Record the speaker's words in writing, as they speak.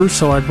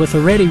sword with a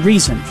ready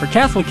reason for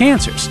Catholic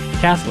Answers.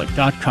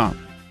 Catholic.com.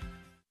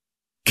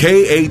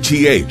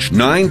 KATH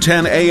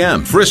 910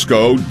 AM,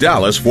 Frisco,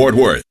 Dallas, Fort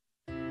Worth.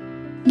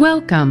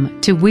 Welcome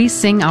to We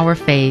Sing Our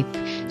Faith,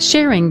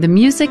 sharing the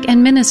music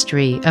and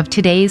ministry of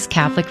today's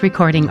Catholic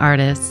recording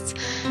artists.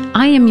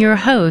 I am your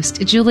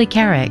host, Julie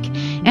Carrick,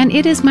 and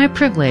it is my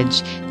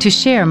privilege to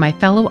share my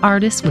fellow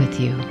artists with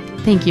you.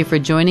 Thank you for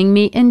joining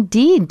me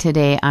indeed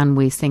today on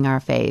We Sing Our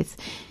Faith.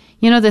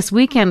 You know, this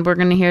weekend we're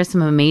going to hear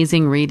some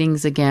amazing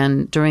readings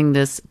again during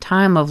this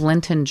time of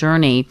Lenten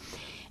journey.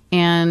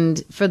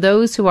 And for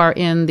those who are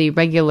in the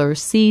regular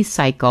C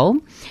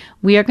cycle,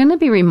 we are going to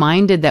be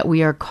reminded that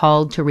we are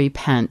called to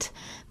repent.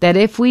 That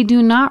if we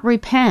do not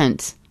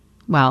repent,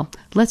 well,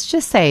 let's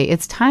just say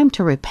it's time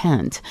to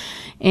repent.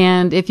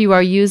 And if you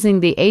are using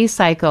the A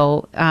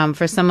cycle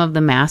for some of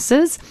the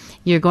masses,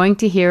 you're going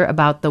to hear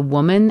about the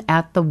woman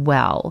at the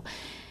well.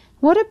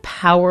 What a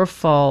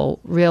powerful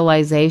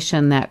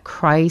realization that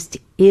Christ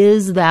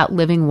is that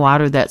living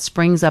water that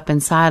springs up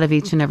inside of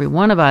each and every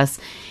one of us,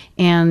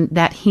 and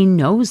that He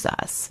knows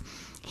us.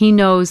 He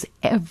knows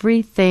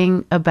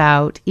everything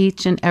about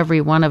each and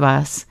every one of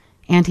us,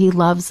 and He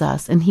loves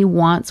us, and He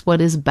wants what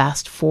is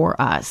best for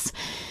us.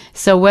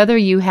 So whether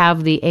you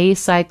have the A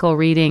cycle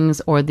readings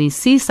or the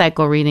C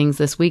cycle readings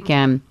this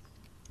weekend,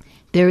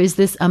 there is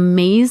this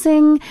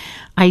amazing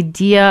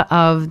idea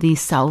of the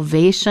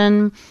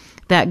salvation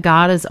that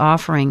God is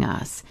offering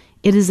us.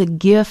 It is a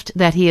gift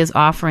that He is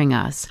offering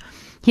us.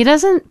 He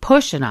doesn't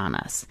push it on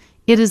us.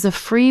 It is a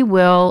free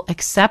will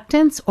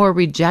acceptance or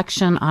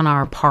rejection on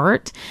our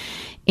part.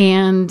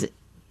 And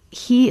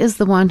He is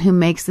the one who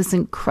makes this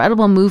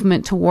incredible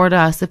movement toward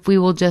us if we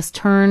will just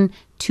turn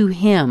to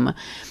Him.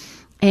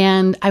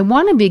 And I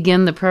want to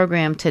begin the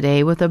program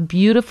today with a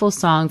beautiful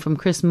song from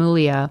Chris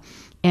Muglia,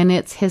 and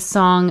it's his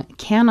song,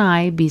 Can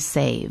I Be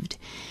Saved?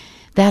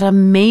 That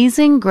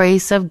amazing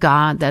grace of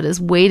God that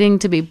is waiting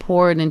to be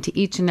poured into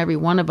each and every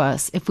one of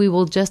us if we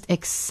will just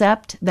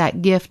accept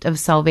that gift of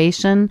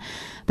salvation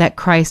that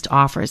Christ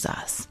offers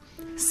us.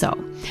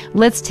 So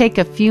let's take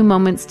a few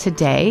moments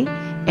today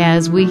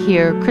as we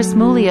hear Chris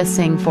Muglia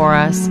sing for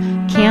us,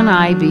 Can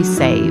I Be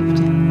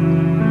Saved?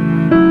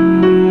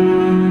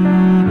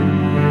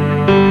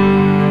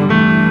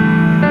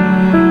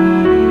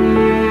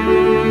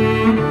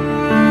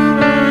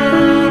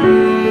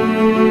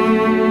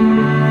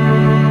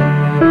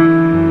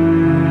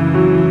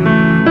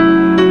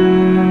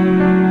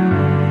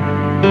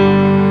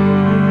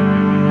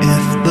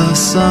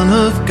 Son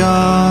of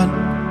God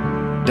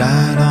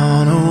died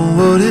on a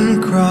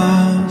wooden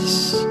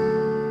cross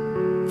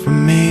for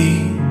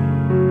me.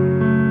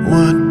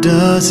 What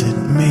does it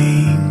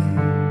mean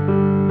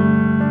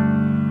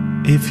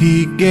if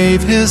He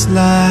gave His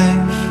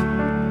life,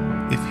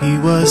 if He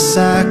was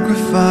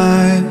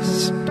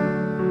sacrificed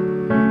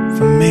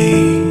for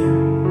me?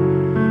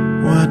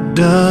 What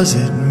does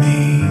it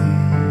mean?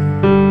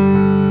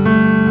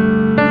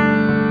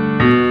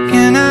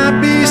 Can I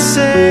be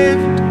saved?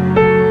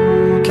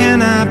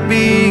 Can I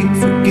be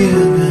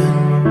forgiven?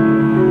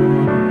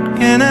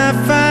 Can I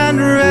find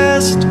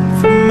rest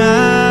for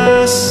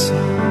my soul?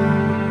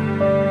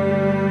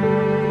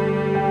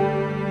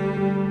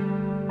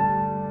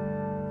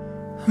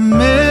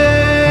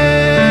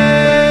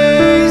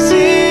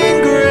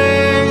 Amazing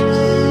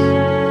grace,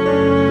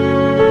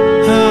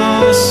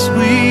 how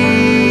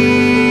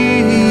sweet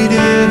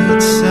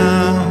it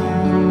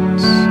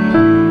sounds.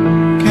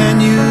 Can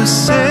you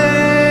say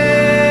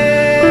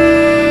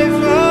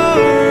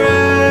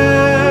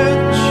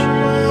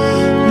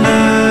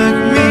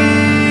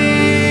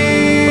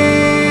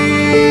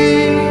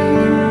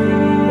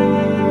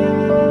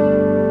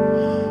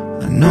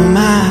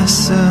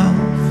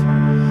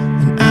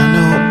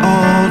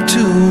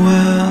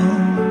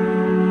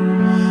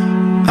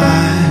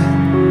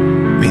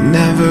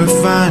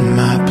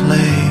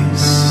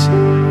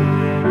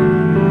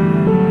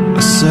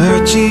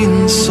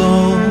searching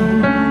soul,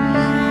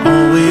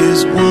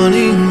 always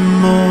wanting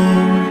more.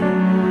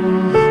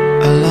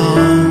 I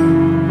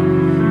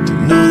long to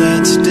know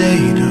that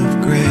state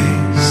of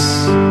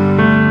grace.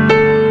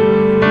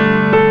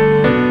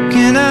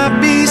 Can I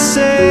be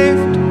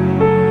saved?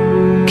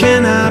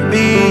 Can I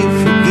be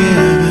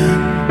forgiven?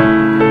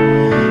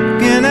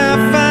 Can I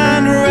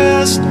find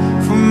rest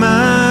for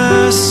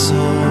my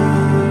soul?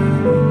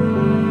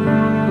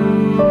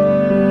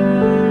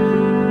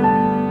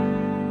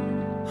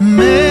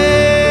 Amazing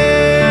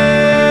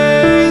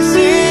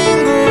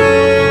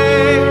grace.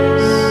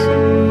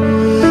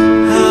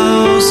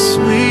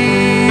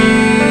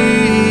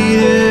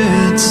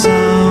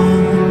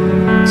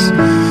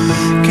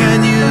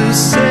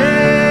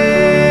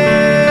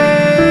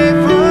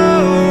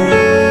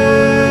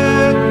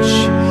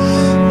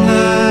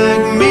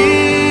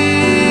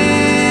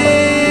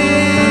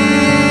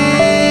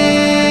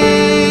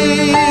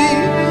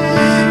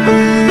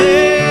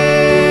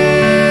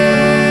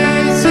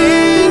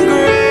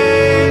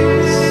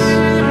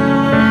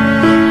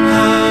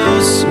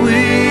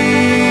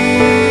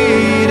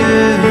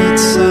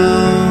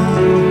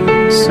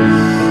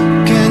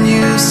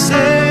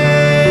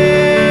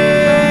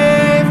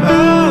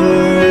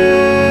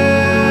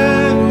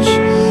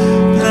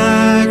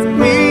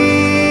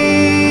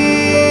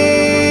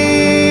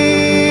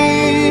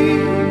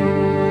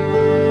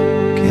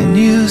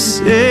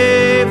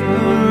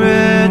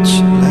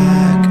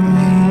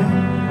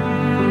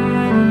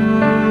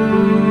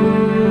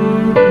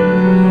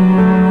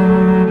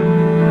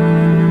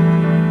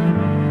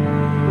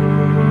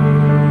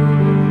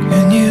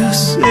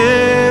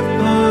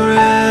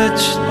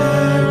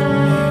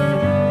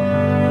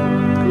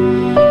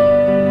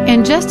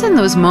 And just in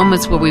those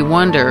moments where we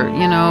wonder,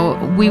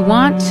 we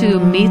want to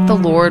meet the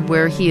Lord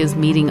where He is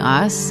meeting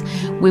us.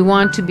 We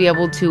want to be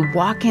able to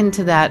walk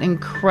into that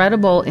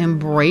incredible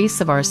embrace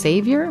of our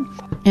Savior.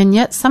 And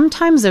yet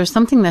sometimes there's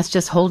something that's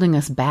just holding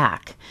us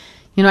back.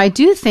 I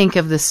do think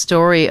of the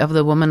story of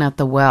the woman at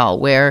the well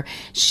where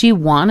she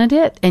wanted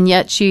it, and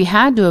yet she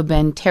had to have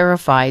been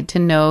terrified to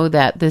know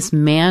that this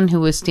man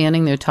who was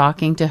standing there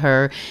talking to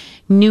her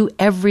knew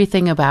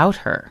everything about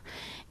her.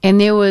 And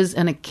there was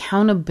an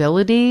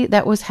accountability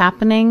that was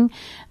happening.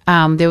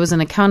 There was an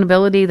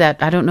accountability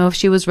that I don't know if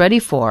she was ready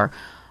for.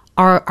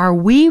 Are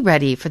we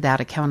ready for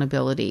that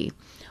accountability?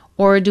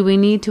 Or do we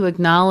need to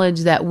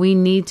acknowledge that we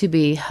need to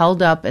be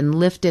held up and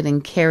lifted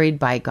and carried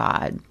by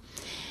God?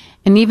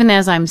 And even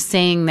as I'm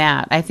saying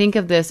that, I think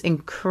of this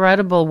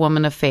incredible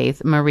woman of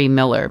faith, Marie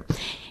Miller,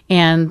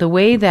 and the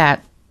way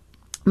that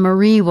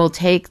Marie will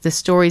take the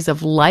stories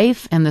of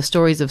life and the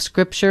stories of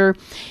Scripture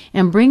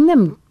and bring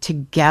them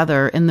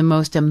together in the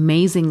most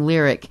amazing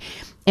lyric.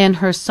 And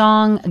her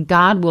song,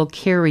 God Will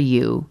Carry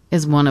You,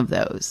 is one of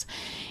those.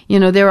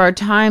 There are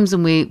times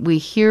when we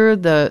hear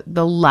the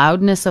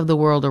loudness of the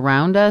world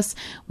around us.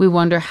 We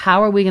wonder,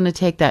 how are we going to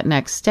take that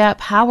next step?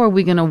 How are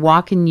we going to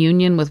walk in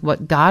union with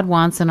what God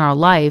wants in our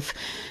life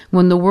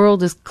when the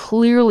world is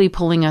clearly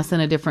pulling us in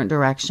a different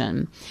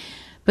direction?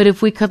 But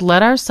if we could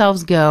let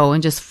ourselves go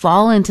and just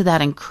fall into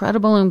that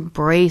incredible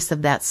embrace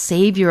of that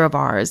Savior of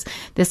ours,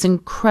 this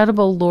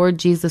incredible Lord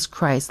Jesus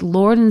Christ,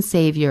 Lord and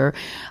Savior,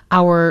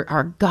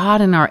 our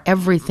God and our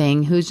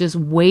everything, who's just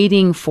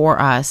waiting for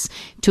us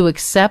to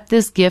accept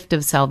this gift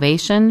of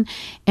salvation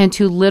and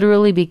to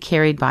literally be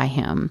carried by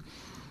Him.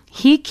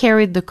 He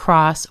carried the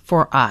cross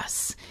for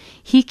us.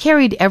 He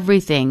carried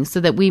everything so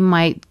that we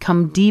might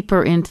come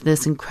deeper into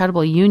this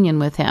incredible union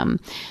with Him.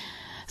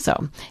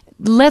 So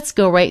let's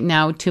go right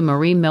now to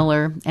Marie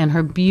Miller and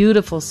her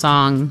beautiful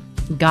song,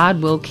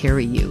 God Will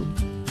Carry You.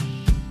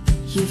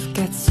 You've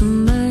got so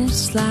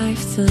much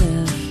life to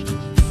live.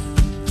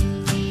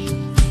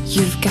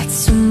 You've got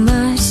so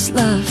much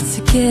love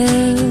to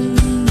give.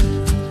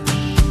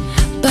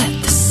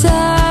 But the sirens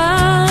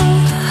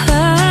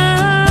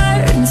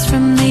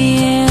from the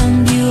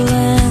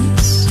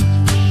ambulance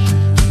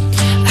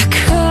are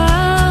crying,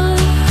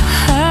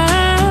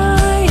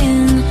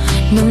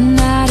 no,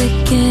 not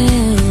again.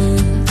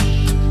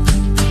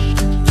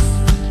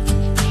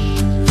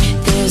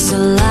 There's a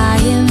lie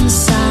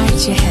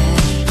inside your head.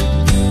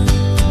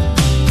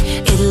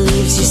 It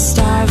leaves you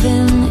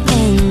starving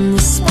in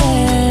this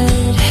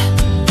bed.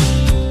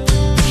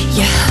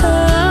 You're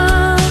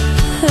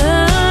hungry,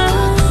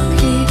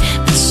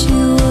 but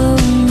you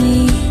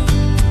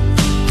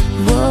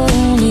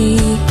won't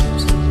eat.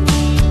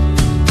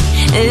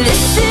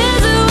 This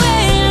is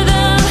where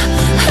the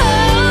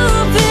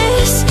hope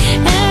is,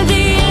 at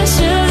the edge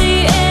of the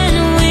end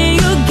when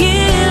you're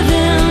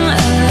giving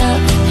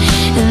up.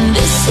 And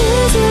this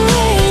is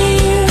where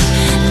you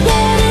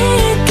let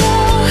it go.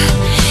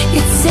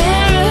 You're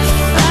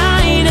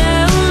terrified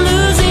of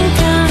losing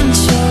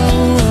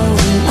control.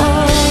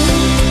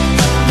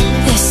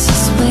 This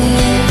is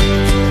where,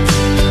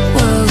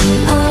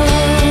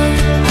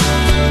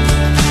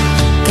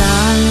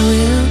 God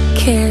will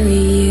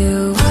carry you.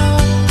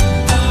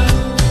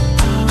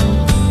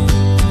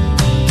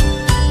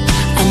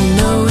 I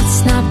know it's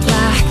not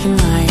black and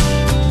white.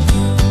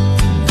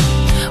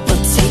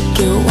 We'll take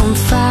it one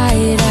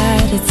fight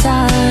at a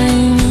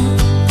time.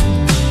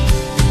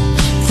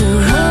 The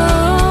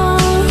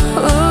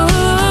road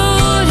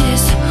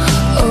is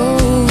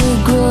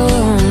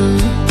overgrown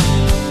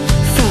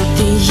for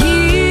the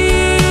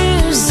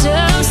years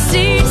of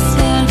seeds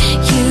that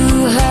you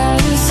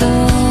have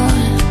sown.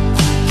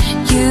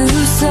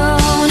 You've sown.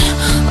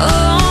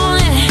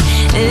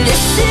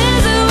 This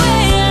is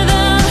where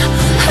the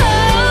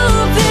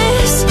hope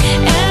is,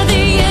 at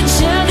the edge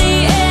of the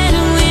end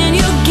when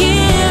you're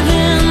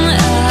giving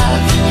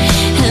up.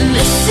 And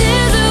this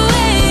is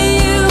where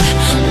you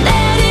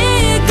let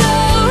it go.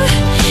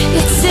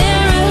 You're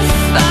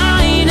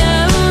terrified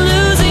of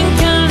losing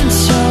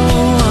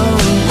control.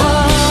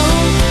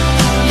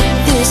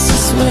 This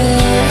is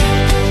where,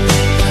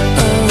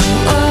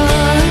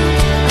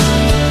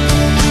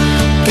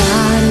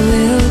 God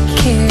will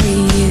carry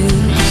you.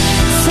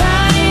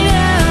 Tied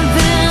up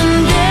and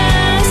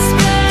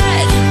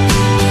desperate,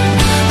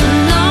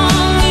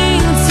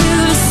 longing to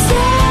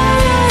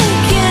start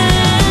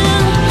again.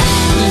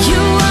 You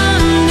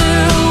wonder,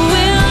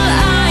 will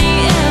I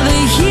ever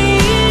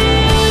heal?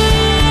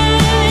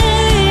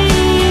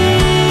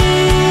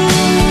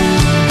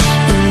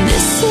 And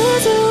this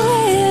is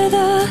where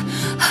the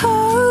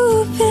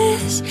hope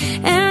is,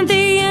 at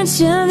the edge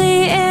of the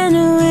end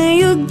when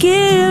you're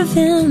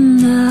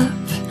giving up.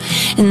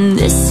 And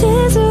this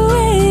is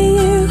where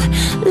you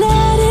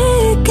let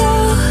it go.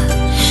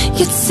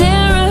 You're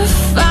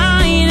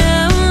terrified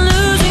of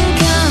losing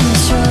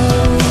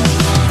control.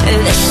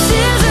 This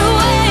is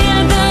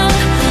where the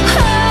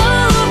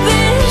hope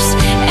is,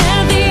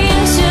 at the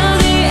edge of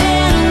the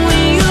end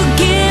when you're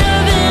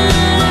giving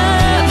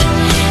up.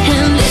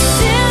 And this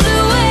is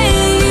where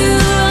you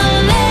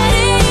let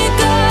it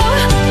go.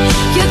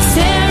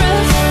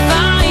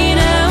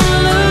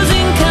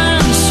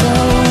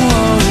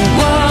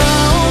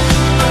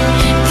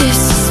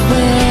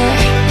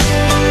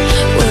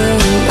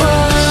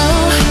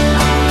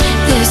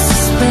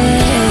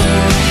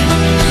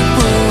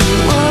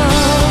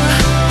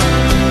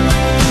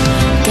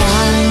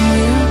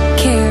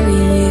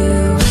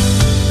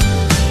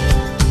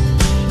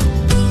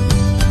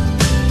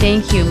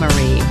 Thank you,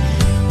 Marie.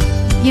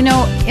 You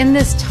know, in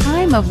this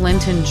time of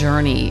Lenten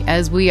journey,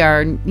 as we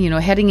are,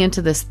 heading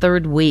into this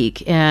third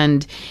week,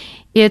 and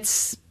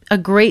it's a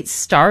great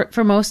start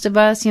for most of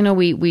us.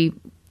 We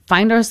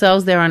find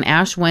ourselves there on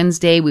Ash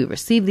Wednesday. We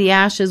receive the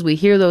ashes. We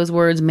hear those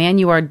words, man,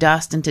 you are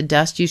dust, and to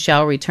dust you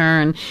shall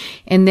return.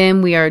 And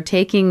then we are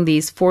taking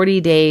these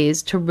 40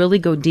 days to really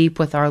go deep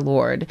with our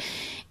Lord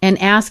and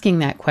asking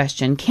that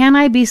question, can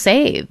I be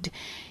saved?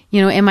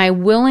 Am I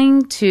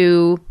willing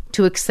to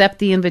accept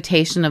the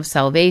invitation of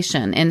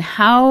salvation? And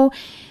how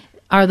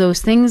are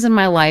those things in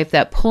my life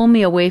that pull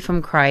me away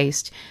from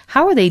Christ,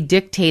 how are they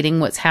dictating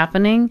what's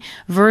happening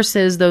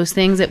versus those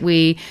things that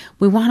we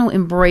want to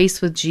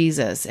embrace with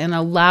Jesus and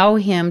allow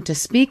him to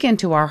speak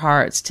into our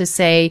hearts to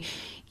say,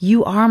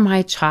 you are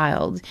my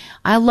child.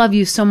 I love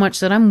you so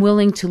much that I'm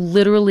willing to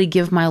literally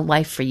give my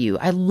life for you.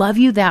 I love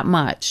you that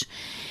much.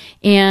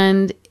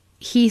 And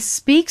he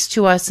speaks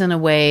to us in a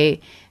way,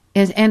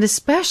 and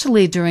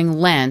especially during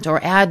Lent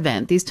or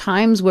Advent, these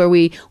times where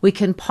we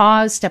can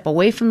pause, step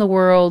away from the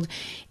world,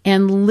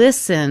 and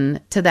listen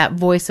to that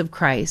voice of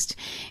Christ.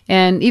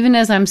 And even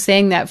as I'm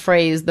saying that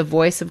phrase, the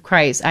voice of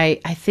Christ, I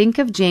think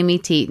of Jamie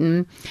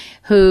Teton,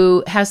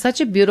 who has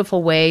such a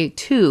beautiful way,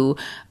 too,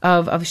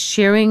 of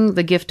sharing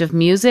the gift of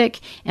music,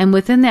 and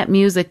within that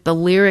music, the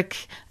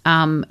lyric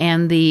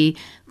and the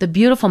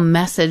beautiful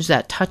message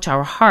that touch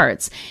our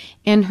hearts.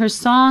 And her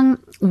song,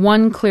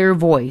 One Clear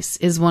Voice,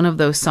 is one of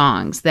those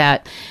songs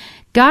that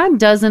God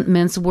doesn't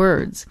mince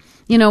words.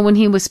 When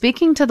he was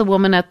speaking to the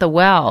woman at the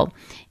well,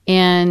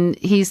 and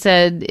he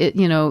said,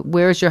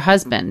 where's your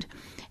husband?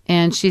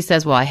 And she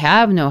says, well, I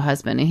have no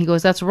husband. And he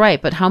goes, that's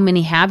right, but how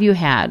many have you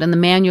had? And the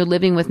man you're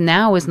living with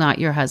now is not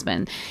your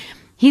husband.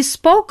 He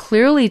spoke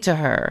clearly to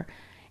her,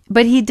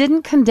 but he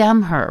didn't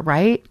condemn her,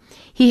 right?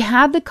 He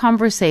had the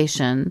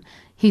conversation.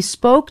 He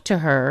spoke to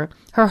her.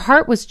 Her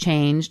heart was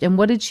changed. And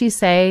what did she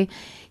say?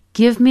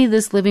 Give me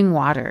this living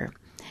water.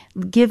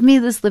 Give me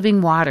this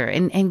living water.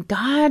 And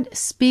God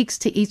speaks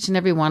to each and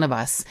every one of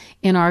us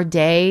in our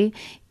day,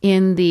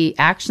 in the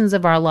actions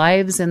of our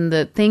lives, and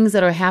the things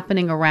that are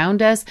happening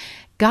around us.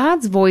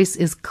 God's voice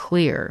is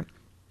clear.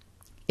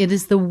 It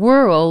is the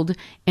world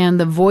and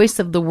the voice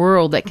of the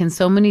world that can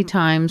so many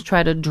times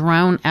try to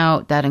drown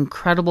out that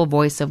incredible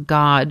voice of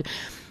God,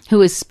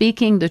 who is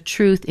speaking the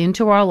truth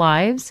into our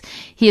lives.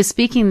 He is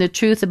speaking the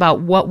truth about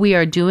what we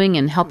are doing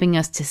and helping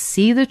us to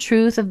see the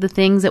truth of the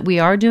things that we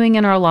are doing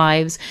in our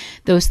lives.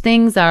 Those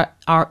things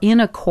are in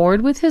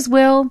accord with his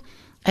will,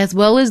 as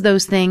well as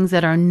those things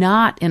that are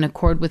not in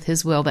accord with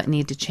his will that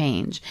need to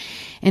change.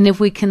 And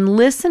if we can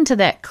listen to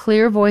that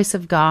clear voice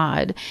of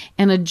God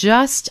and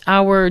adjust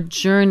our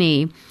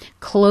journey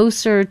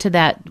closer to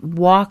that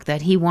walk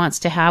that he wants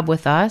to have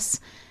with us,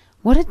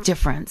 what a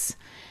difference.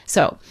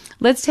 So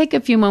let's take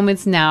a few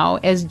moments now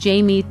as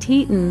Jamie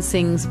Teton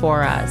sings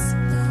for us,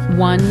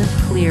 One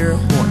Clear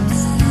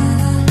Voice.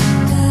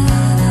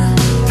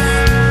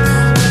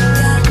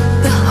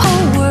 The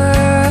whole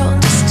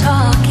world is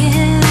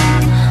talking,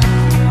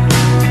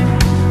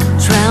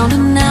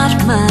 drowning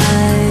out my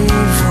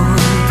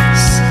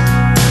voice.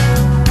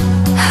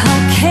 How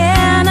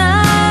can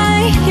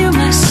I hear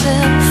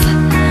myself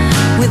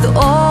with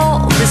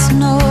all this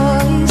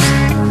noise?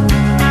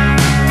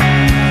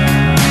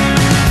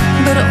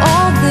 But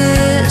all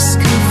this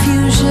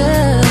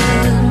confusion,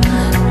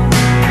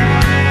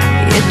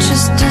 it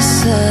just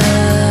disappears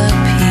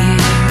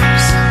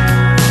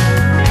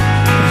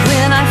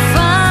when I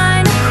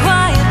find a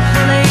quiet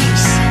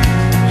place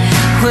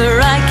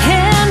where I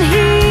can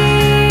hear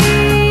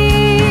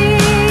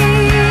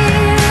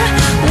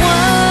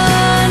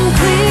one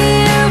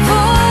clear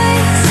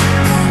voice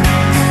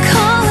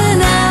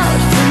calling out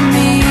for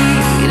me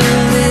to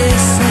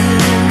listen.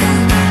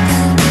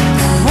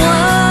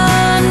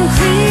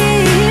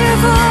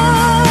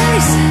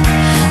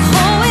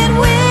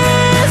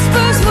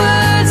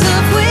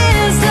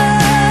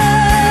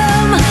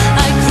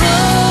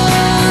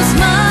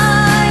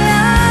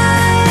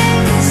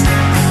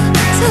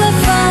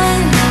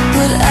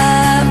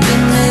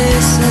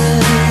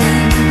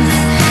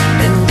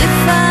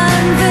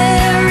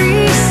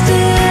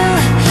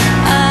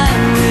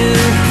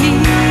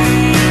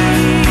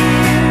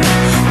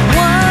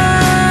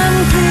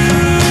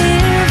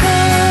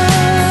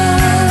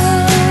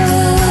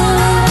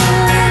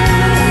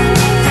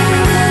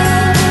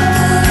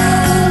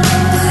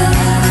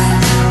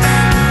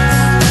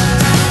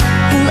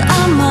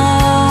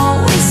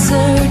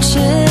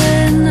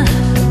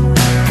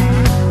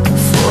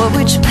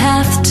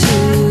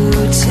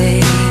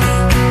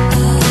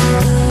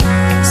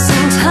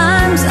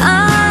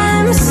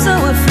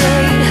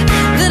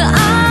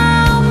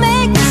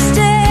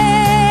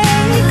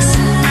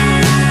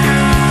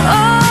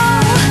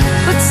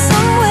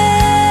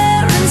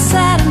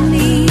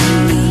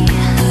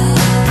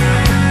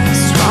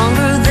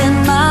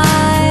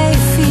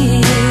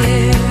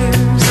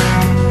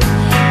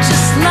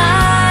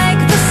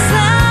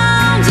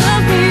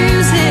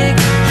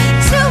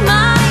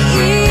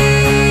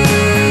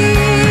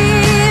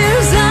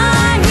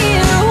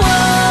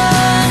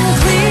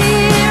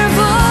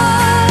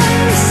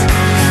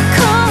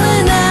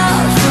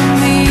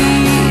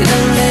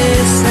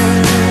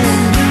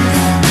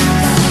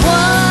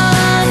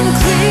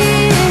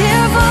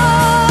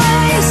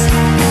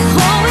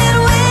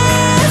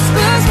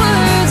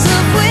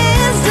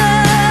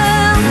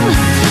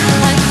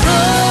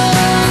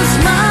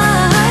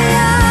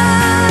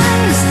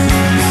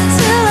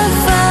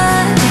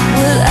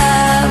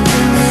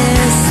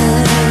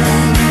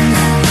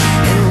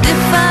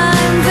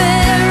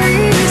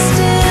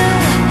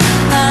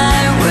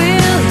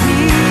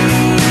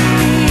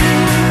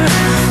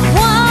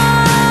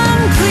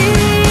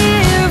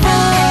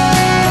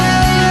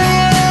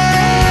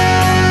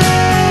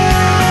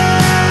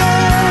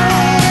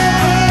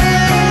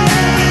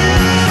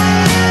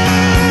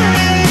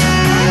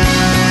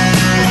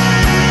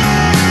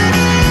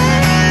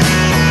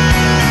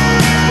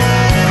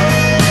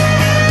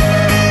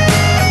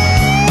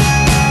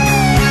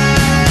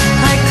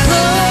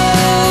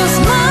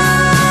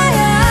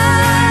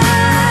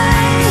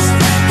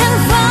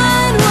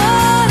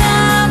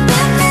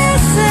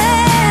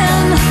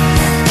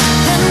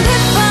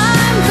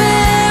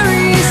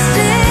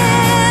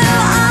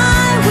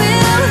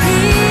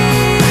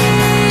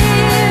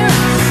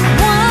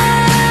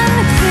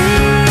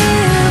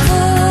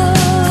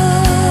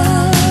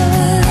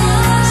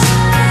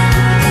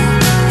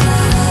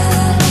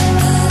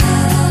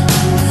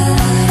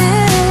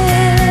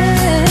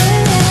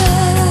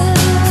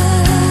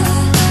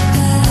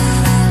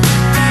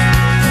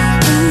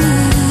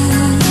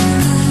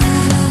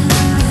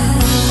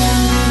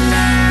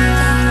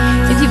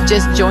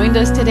 just joined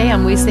us today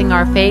on We Sing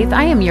Our Faith,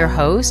 I am your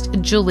host,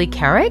 Julie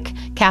Carrick,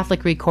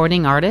 Catholic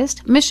recording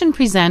artist, mission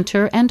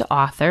presenter, and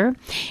author.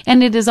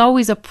 And it is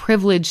always a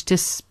privilege to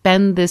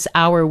spend this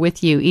hour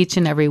with you each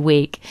and every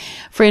week.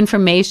 For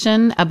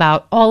information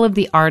about all of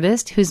the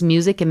artists whose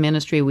music and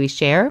ministry we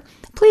share,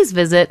 please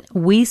visit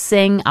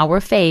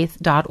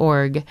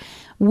wesingourfaith.org.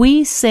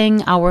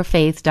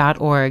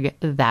 wesingourfaith.org.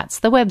 That's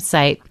the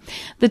website.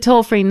 The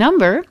toll-free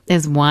number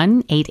is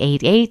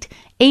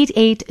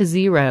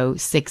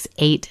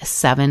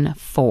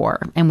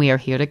 1-888-880-6874, and we are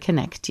here to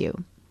connect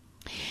you.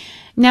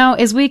 Now,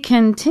 as we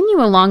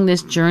continue along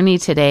this journey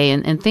today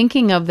and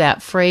thinking of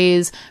that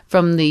phrase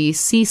from the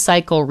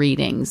C-cycle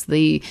readings,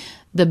 the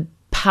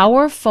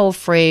powerful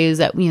phrase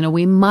that,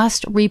 we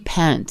must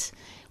repent.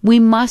 We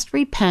must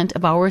repent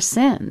of our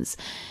sins.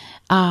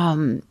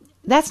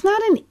 That's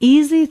not an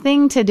easy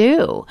thing to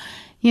do.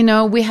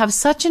 We have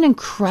such an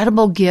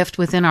incredible gift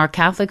within our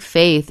Catholic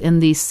faith in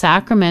the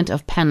sacrament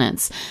of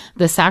penance,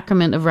 the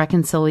sacrament of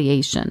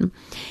reconciliation.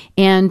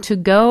 And to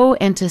go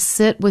and to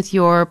sit with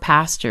your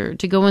pastor,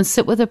 to go and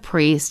sit with a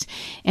priest,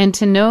 and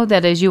to know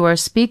that as you are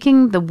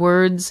speaking the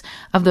words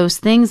of those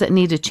things that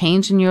need to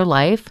change in your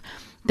life,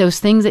 those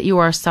things that you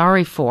are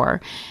sorry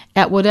for,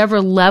 at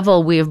whatever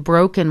level we have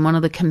broken one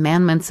of the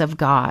commandments of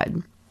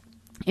God.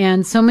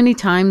 And so many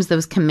times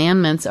those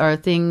commandments are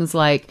things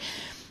like,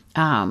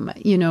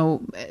 we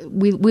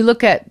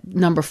look at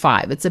number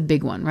 5. It's a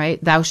big one,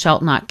 right? Thou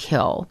shalt not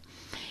kill.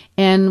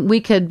 And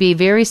we could be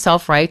very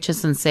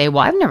self-righteous and say,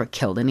 well, I've never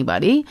killed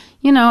anybody.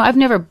 I've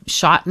never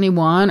shot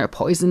anyone or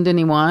poisoned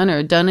anyone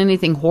or done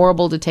anything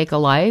horrible to take a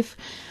life.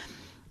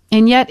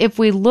 And yet, if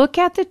we look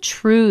at the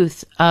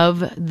truth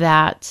of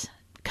that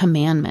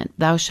commandment,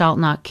 thou shalt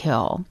not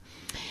kill,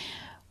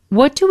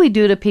 what do we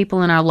do to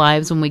people in our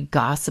lives when we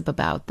gossip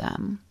about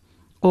them?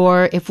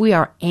 Or if we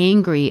are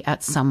angry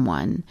at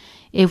someone,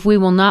 if we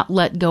will not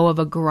let go of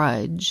a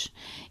grudge,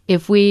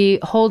 if we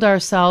hold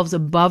ourselves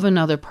above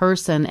another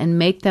person and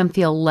make them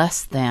feel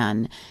less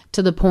than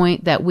to the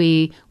point that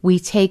we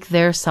take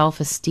their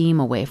self-esteem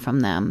away from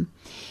them.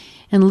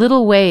 In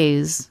little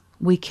ways,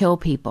 we kill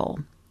people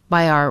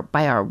by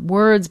our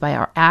words, by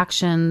our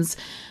actions,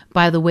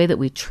 by the way that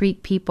we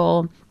treat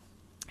people.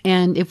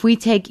 And if we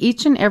take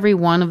each and every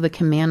one of the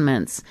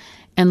commandments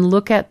and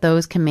look at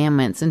those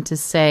commandments and to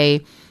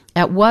say,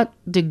 at what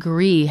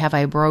degree have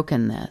I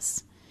broken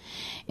this?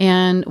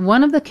 And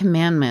one of the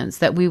commandments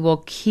that we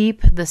will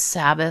keep the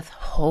Sabbath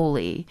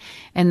holy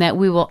and that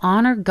we will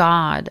honor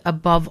God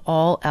above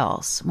all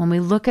else. When we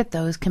look at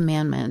those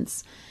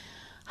commandments,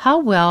 how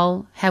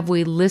well have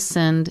we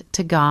listened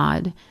to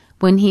God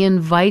when He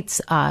invites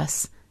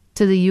us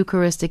to the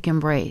Eucharistic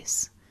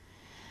embrace?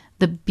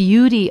 The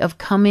beauty of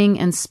coming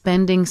and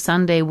spending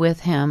Sunday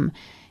with Him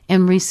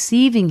and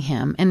receiving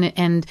Him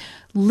and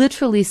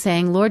literally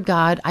saying, Lord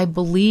God, I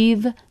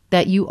believe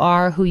that you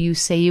are who you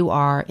say you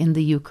are in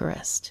the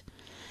Eucharist.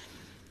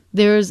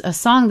 There's a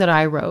song that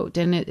I wrote,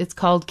 and it's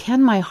called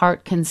Can My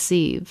Heart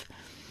Conceive?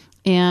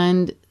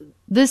 And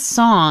this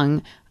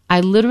song, I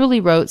literally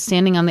wrote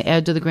standing on the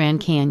edge of the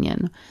Grand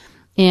Canyon.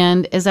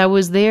 And as I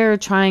was there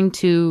trying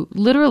to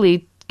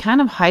literally kind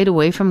of hide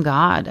away from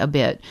God a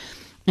bit,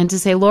 and to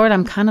say, Lord,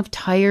 I'm kind of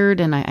tired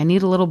and I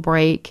need a little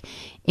break.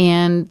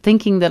 And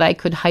thinking that I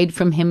could hide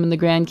from Him in the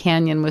Grand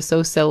Canyon was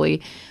so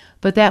silly.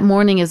 But that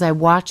morning, as I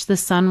watched the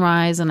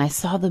sunrise and I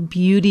saw the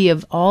beauty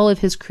of all of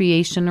His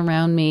creation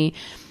around me,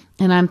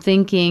 and I'm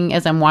thinking,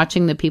 as I'm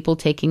watching the people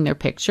taking their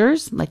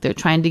pictures, like they're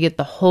trying to get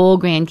the whole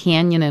Grand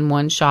Canyon in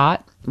one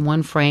shot,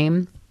 one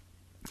frame,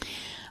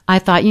 I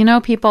thought,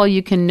 people,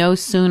 you can no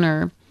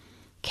sooner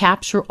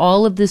capture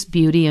all of this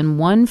beauty in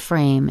one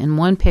frame, in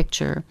one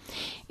picture,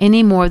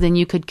 any more than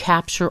you could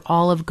capture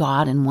all of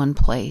God in one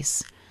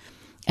place.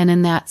 And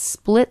in that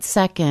split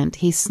second,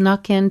 He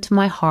snuck into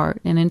my heart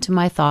and into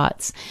my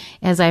thoughts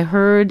as I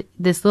heard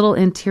this little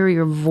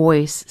interior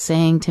voice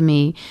saying to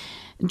me,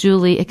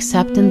 Julie,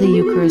 accept in the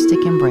Eucharistic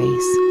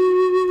embrace.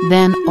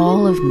 Then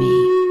all of me,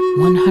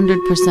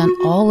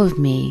 100% all of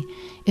me,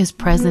 is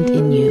present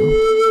in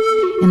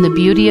you. In the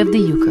beauty of the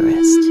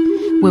Eucharist,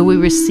 where we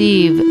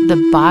receive the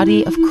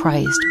body of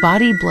Christ,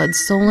 body, blood,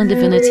 soul, and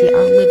divinity,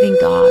 our living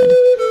God.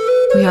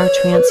 We are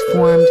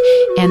transformed,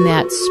 and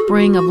that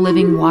spring of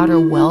living water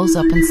wells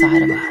up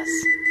inside of us.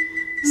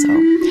 So,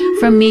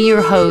 from me,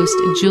 your host,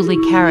 Julie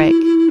Carrick,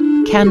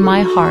 Can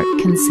My Heart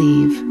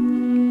Conceive?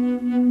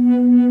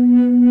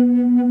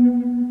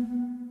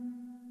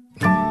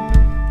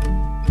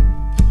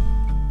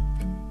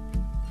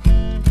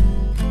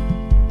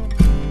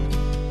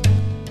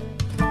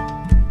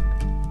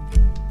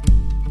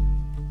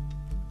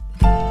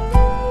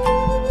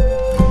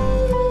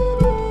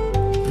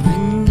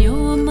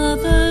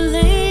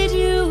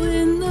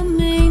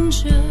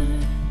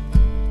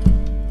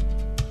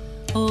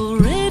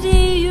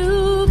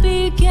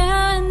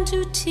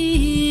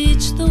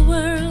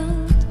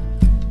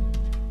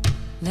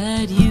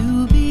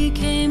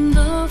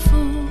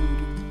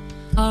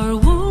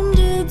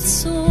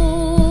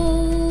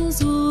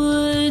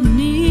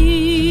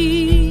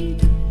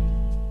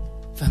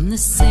 the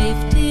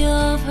safety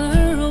of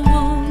her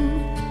womb.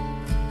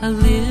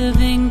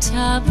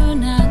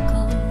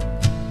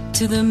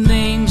 to the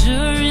manger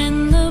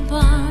in the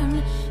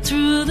barn,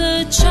 through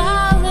the chalice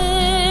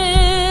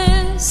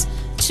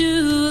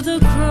to the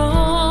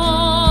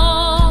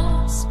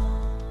cross.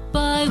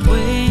 By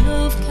way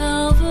of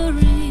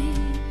Calvary,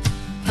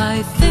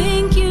 I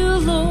thank you,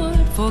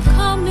 Lord, for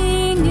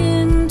coming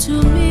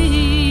into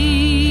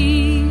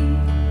me.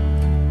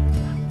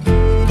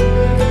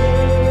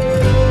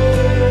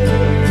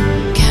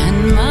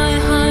 Can my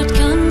heart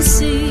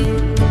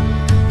conceive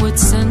what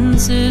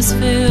senses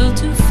fail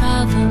to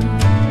fathom?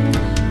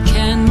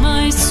 Can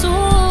my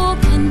soul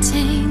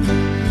contain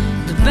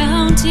the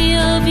bounty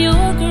of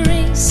your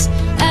grace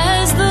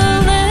as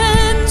the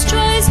lens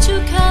tries to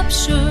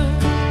capture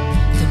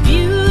the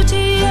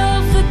beauty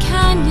of the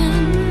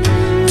canyon,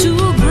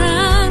 too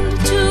grand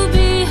to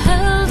be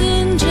held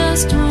in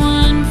just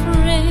one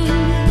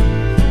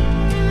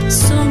frame?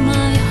 So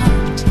my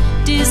heart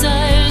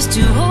desires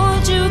to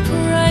hold you,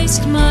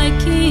 Christ, my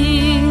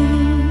King.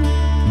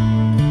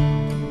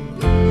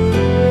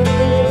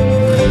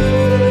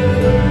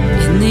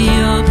 In the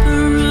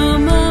upper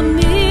room a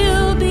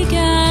meal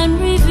began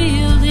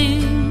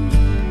revealing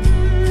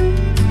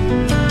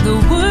the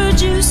word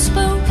you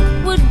spoke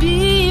would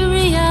be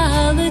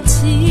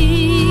reality.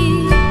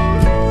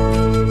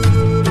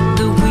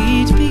 The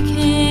wheat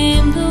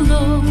became the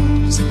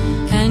loaves,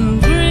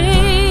 and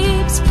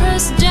grapes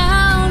pressed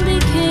down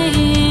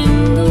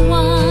became the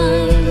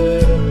wine.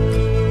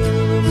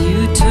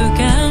 You took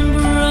and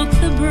broke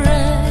the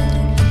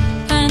bread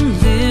and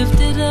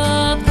lifted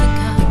up the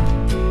cup.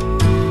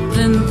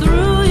 Then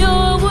through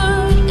your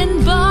word and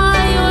by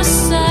your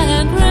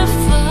sacrifice,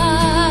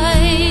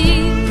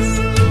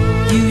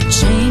 you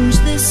changed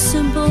this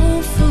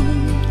simple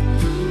food,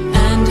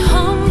 and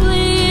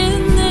humbly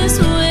in this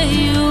way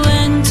you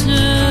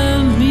enter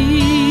me.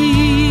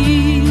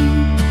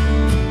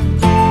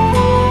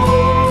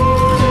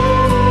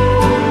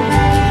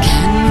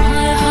 Can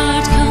my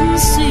heart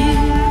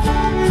conceive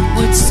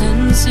what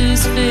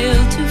senses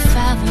fail to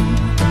fathom?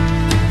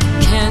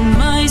 Can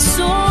my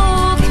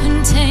soul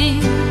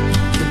contain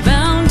the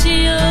bounty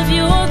of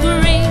your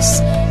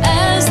grace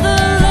as the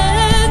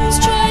lens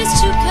tries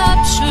to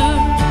capture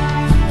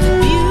the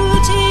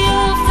beauty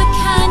of the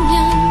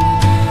canyon,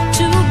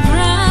 too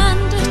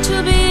grand to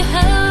be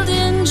held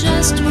in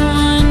just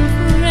one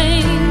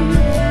frame?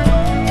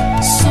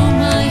 So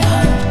my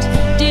heart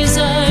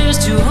desires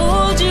to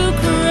hold you,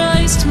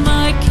 Christ,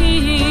 my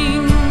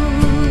King.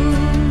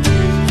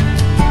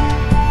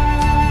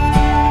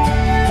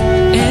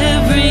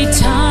 Every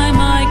time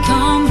I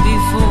come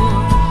before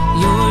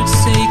your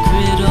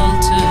sacred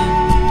altar,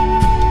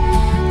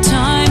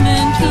 time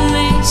and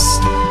place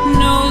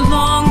no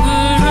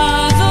longer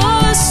are the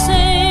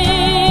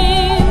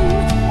same.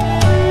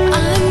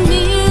 I'm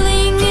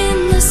kneeling in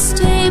the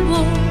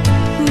stable,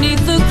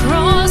 'neath the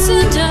cross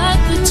and at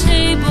the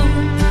table,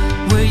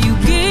 where you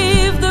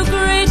gave the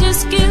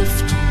greatest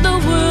gift the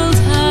world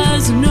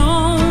has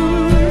known.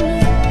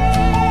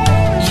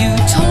 You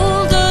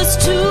told us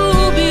to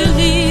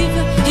believe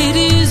it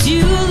is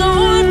you,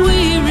 Lord,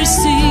 we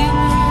receive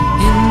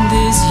in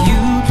this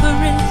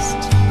Eucharist,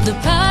 the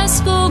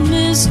Paschal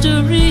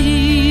mystery.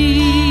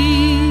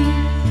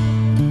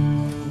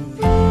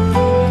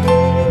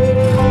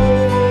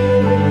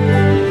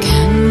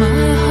 Can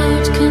my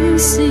heart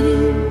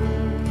conceive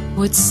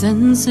what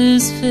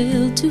senses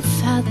fail to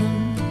fathom?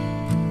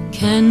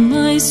 Can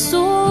my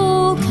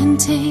soul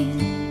contain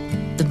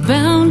the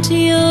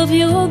bounty of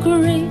your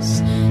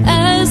grace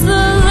as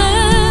the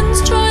lens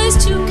tries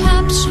to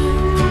capture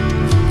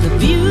the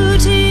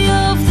beauty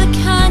of the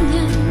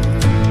canyon,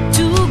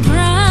 too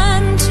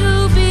grand to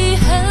be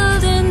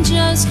held in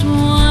just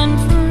one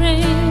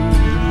frame?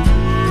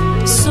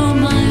 So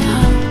my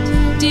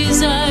heart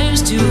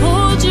desires to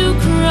hold you,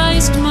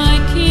 Christ, my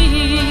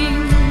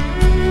King,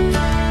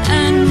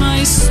 and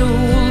my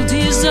soul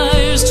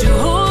desires to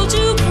hold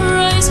you,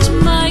 Christ,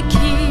 my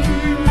King.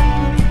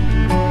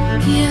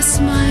 Yes,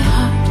 my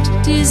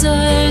heart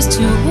desires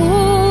to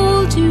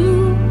hold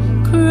you,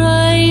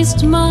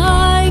 Christ,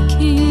 my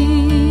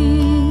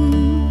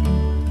King.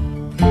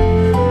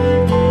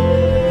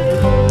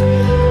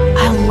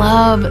 I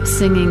love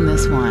singing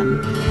this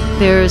one.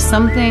 There is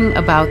something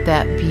about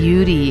that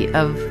beauty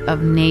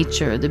of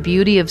nature, the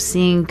beauty of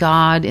seeing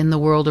God in the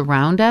world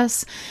around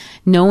us,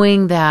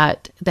 knowing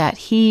that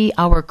He,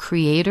 our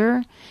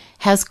Creator,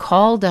 has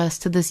called us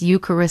to this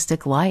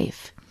Eucharistic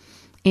life.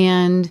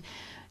 And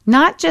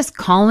not just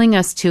calling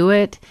us to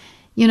it.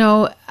 You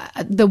know,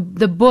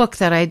 the book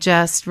that I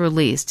just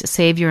released,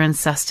 Savior and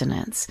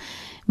Sustenance,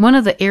 one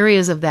of the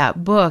areas of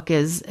that book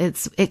is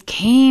it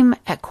came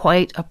at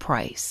quite a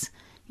price.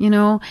 You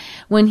know,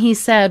 when he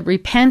said,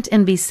 repent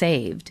and be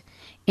saved.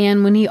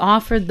 And when he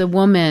offered the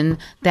woman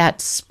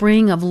that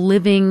spring of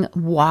living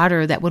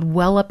water that would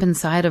well up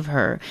inside of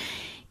her,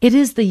 it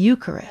is the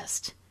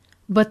Eucharist.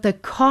 But the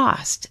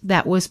cost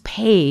that was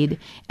paid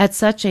at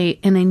such an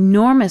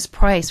enormous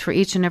price for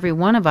each and every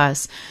one of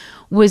us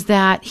was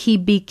that he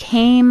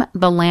became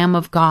the Lamb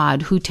of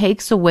God who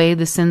takes away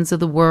the sins of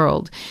the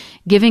world,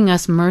 giving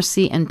us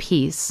mercy and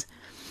peace.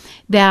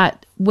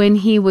 That when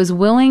he was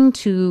willing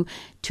to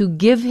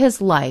give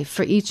his life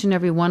for each and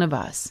every one of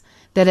us,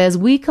 that as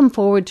we come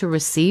forward to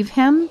receive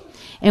him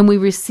and we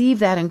receive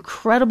that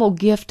incredible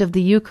gift of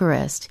the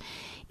Eucharist,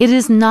 it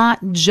is not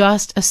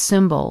just a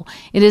symbol.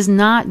 It is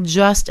not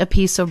just a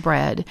piece of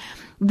bread.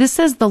 This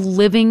is the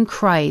living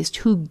Christ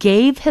who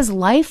gave his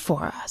life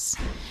for us.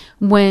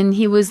 When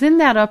he was in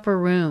that upper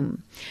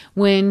room,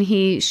 when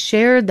he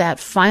shared that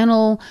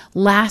final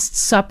Last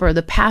Supper,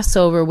 the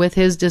Passover, with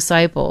his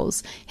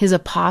disciples, his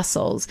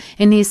apostles,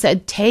 and he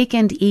said, "Take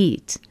and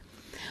eat."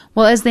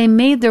 Well, as they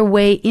made their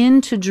way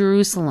into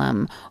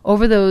Jerusalem,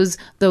 over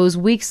those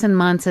weeks and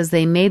months as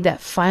they made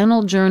that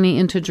final journey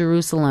into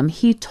Jerusalem,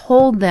 he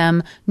told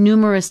them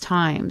numerous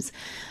times,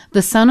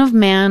 "The Son of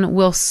Man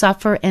will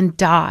suffer and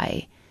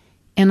die,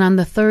 and on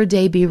the third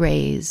day be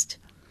raised."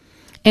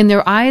 And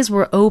their eyes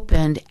were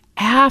opened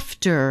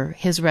after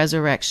his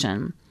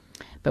resurrection.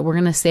 But we're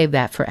going to save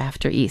that for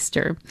after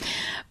Easter.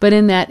 But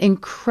in that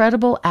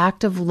incredible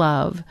act of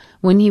love,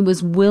 when he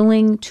was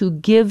willing to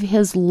give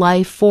his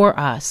life for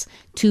us,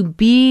 to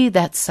be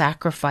that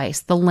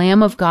sacrifice, the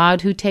Lamb of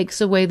God who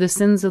takes away the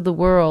sins of the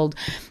world,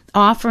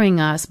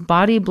 offering us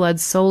body, blood,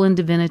 soul, and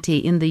divinity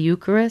in the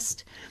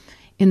Eucharist,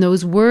 in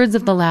those words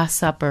of the Last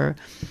Supper,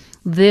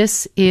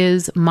 "This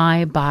is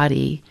my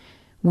body,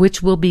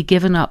 which will be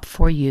given up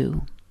for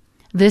you.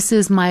 This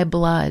is my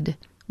blood,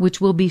 which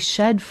will be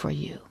shed for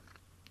you."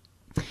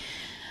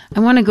 I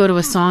want to go to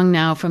a song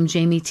now from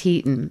Jamie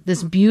Teton,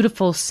 this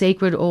beautiful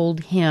sacred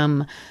old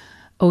hymn,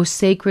 "O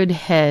Sacred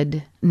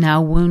Head,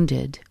 Now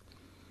Wounded."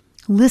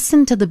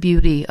 Listen to the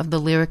beauty of the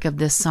lyric of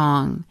this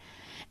song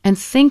and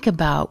think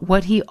about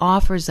what he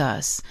offers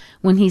us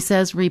when he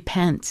says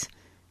repent.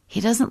 He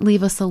doesn't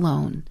leave us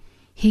alone.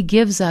 He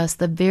gives us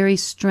the very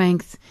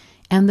strength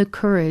and the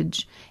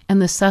courage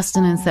and the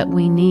sustenance that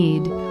we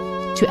need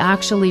to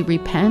actually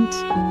repent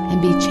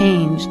and be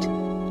changed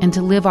and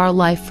to live our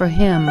life for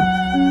him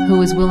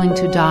who is willing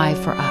to die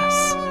for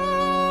us.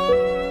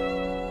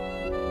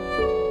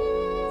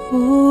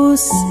 O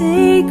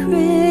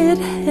sacred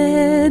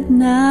head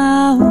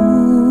now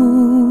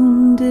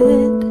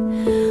wounded,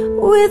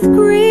 with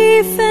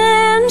grief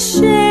and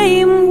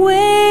shame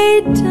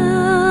weighed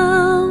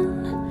down,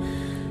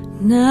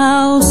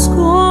 now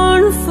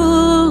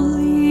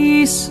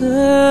scornfully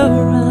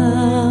surrounded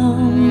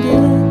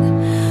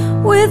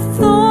with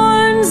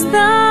thorns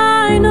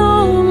thine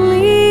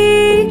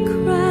only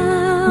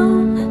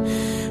crown,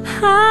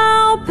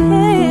 how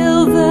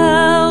pale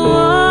thou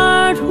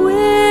art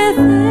with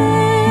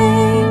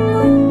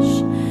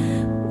anguish,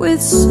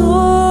 with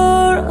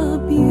sore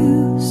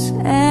abuse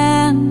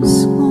and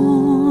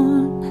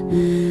scorn.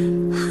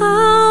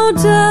 How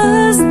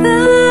does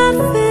that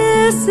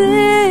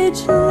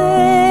visage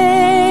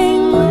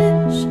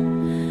languish,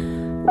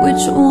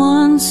 which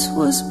once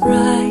was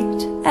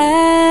bright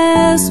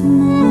as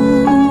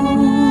morn?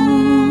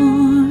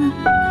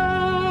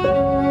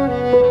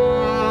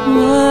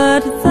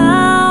 What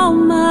thou,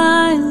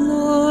 my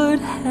Lord,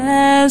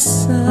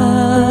 hast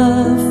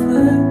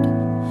suffered,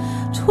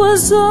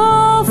 'twas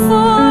all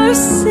for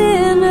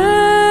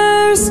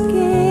sinners' gain.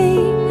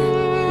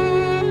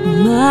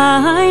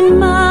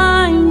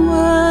 Mine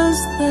was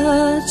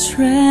the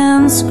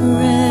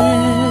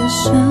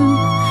transgression,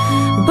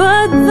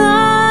 but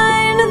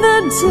thine the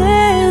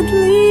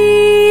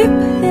deadly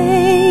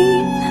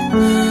pain.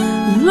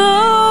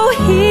 Lo,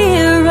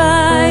 here I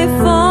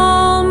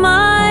fall,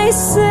 my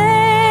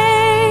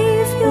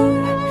Savior,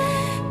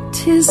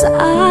 'tis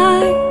I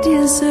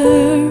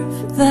deserve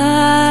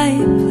thy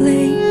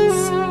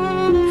place.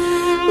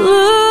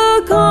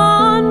 Look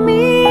on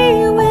me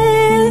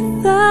with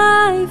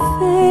thy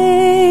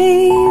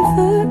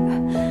favor,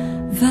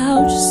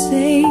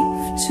 vouchsafe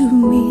to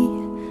me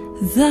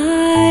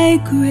thy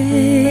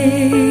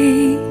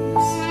grace.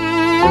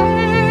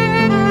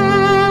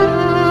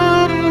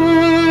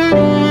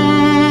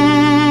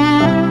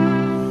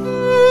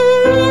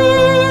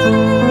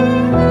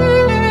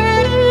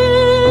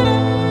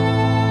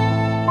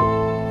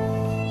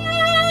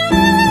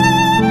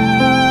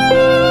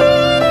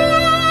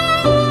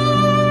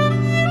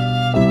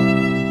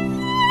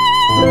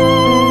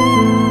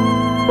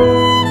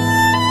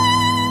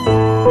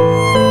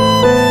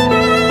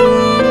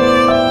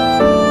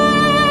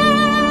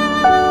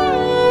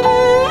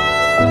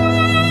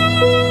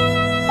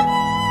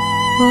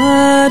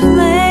 What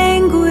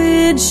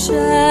language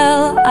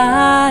shall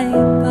I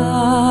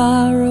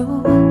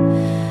borrow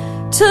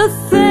to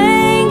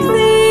thank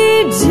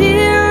thee,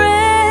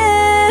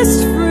 dearest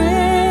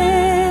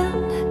friend,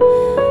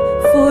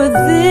 for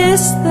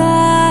this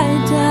thy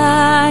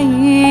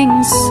dying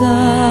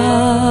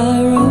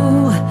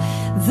sorrow,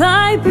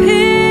 thy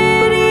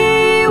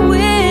pity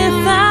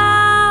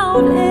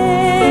without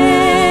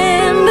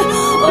end?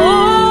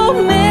 Oh,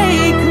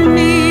 make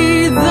me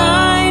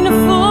thine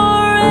forever,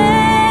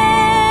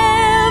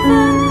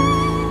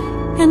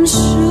 and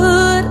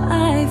should I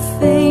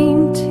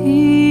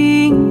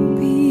fainting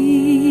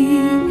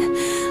be,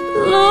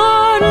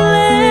 Lord,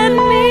 let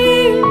me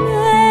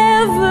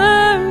never,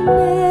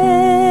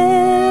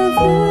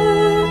 never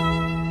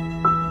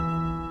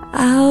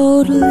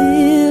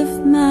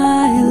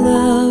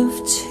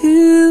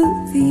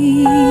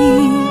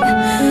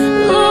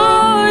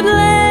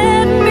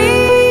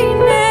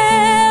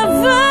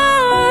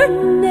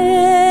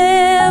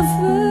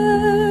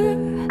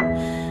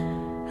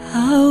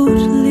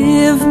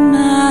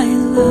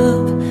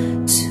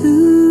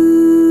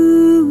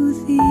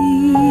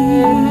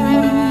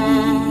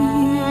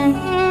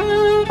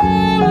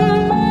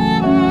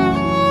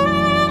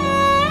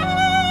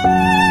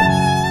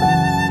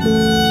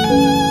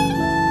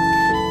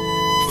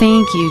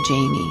Thank you,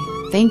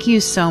 Jamie. Thank you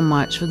so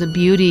much for the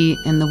beauty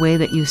and the way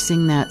that you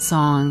sing that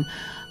song,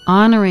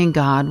 honoring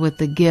God with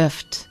the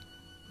gift,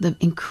 the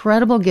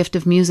incredible gift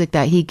of music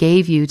that He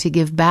gave you to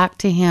give back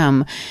to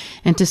Him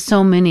and to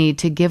so many,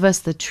 to give us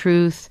the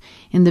truth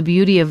and the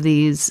beauty of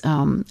these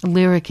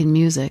lyric and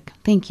music.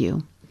 Thank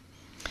you.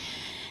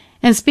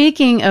 And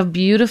speaking of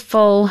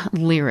beautiful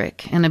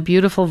lyric and a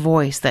beautiful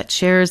voice that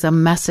shares a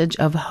message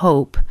of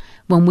hope,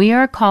 when we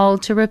are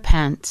called to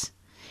repent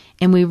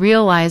and we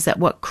realize that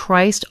what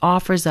Christ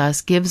offers us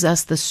gives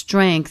us the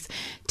strength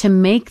to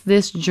make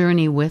this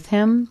journey with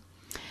Him,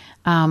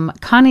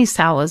 Connie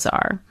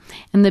Salazar,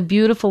 and the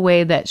beautiful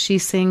way that she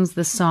sings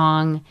the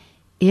song,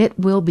 "It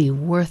Will Be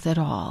Worth It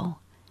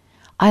All."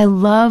 I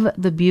love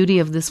the beauty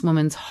of this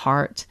woman's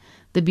heart,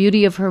 the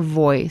beauty of her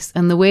voice,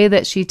 and the way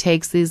that she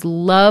takes these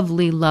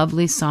lovely,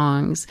 lovely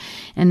songs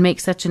and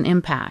makes such an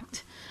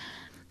impact.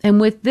 And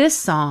with this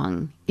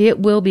song, "It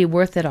Will Be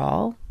Worth It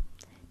All,"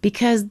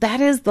 because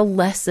that is the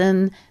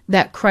lesson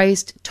that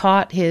Christ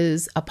taught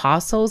His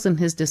apostles and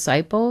His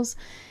disciples,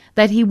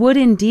 that He would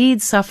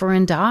indeed suffer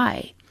and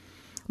die,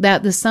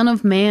 that the Son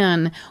of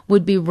Man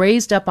would be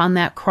raised up on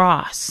that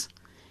cross,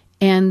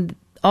 and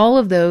all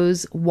of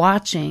those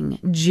watching,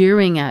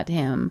 jeering at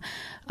Him,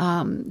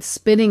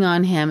 spitting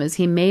on Him as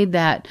He made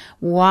that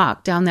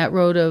walk down that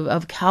road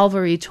of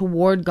Calvary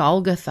toward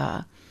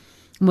Golgotha,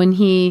 when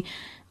He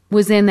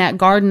was in that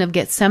Garden of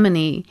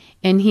Gethsemane,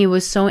 and He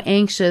was so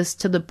anxious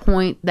to the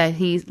point that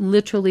He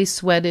literally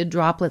sweated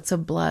droplets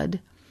of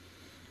blood.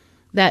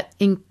 That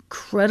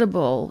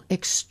incredible,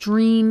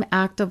 extreme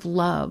act of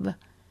love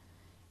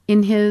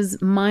in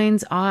His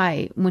mind's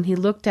eye when He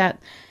looked at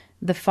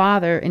the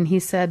Father and He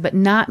said, "But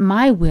not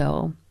my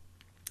will,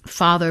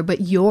 Father, but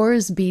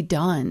yours be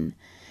done."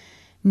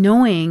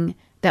 Knowing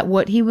that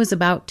what He was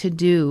about to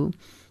do,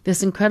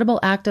 this incredible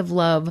act of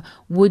love,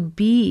 would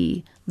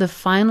be the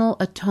final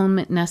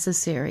atonement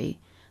necessary.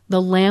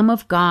 The Lamb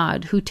of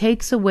God who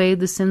takes away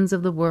the sins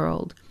of the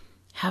world,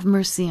 have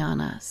mercy on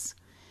us.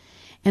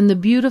 And the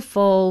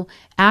beautiful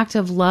act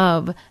of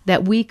love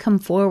that we come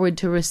forward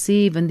to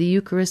receive in the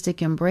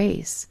Eucharistic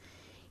embrace.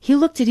 He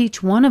looked at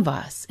each one of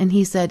us and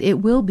He said,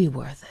 "It will be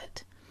worth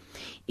it.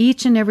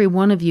 Each and every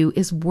one of you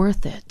is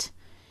worth it.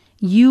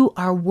 You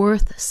are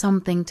worth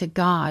something to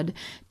God,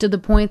 to the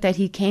point that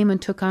He came and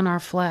took on our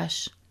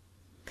flesh."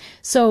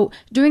 So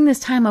during this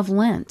time of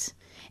Lent,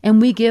 and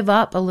we give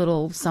up a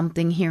little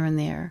something here and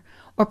there,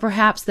 or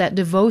perhaps that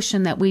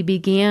devotion that we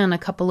began a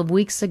couple of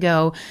weeks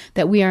ago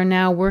that we are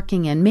now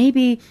working in.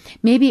 Maybe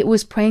it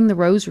was praying the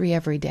rosary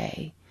every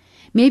day.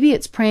 Maybe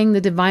it's praying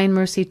the Divine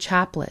Mercy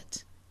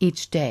Chaplet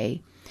each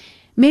day.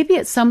 Maybe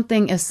it's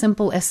something as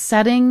simple as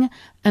setting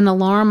an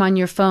alarm on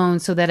your phone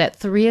so that at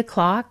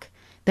 3:00,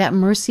 that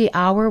mercy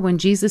hour when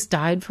Jesus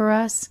died for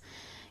us,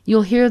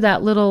 you'll hear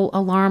that little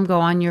alarm go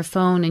on your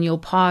phone and you'll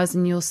pause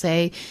and you'll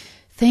say,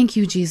 "Thank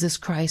you, Jesus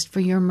Christ, for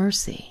your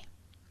mercy."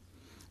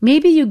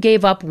 Maybe you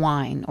gave up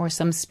wine or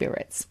some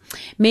spirits.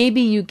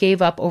 Maybe you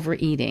gave up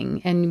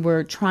overeating and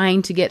were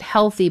trying to get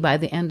healthy by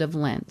the end of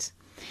Lent.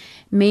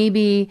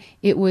 Maybe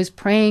it was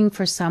praying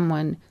for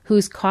someone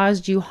who's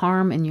caused you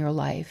harm in your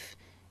life.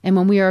 And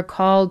when we are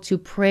called to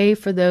pray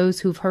for those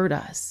who've hurt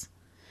us,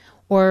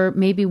 or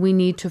maybe we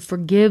need to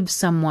forgive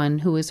someone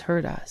who has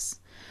hurt us,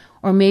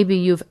 or maybe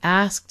you've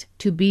asked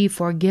to be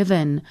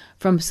forgiven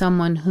from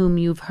someone whom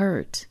you've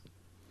hurt.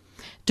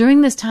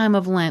 During this time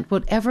of Lent,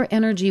 whatever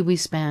energy we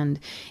spend,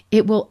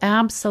 it will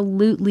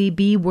absolutely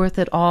be worth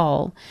it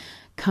all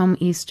come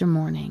Easter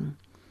morning,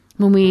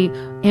 when we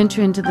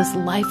enter into this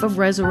life of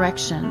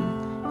resurrection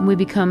and we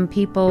become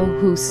people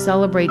who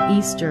celebrate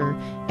Easter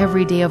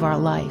every day of our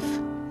life.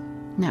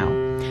 Now,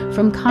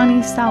 from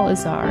Connie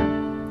Salazar,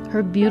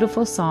 her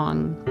beautiful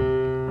song,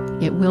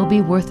 "It Will Be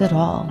Worth It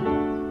All."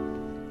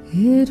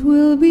 It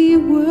will be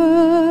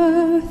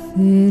worth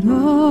it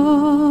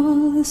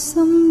all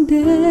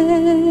someday.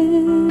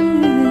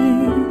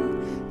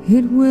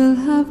 It will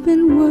have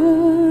been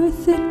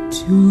worth it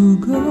to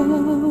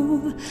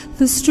go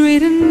the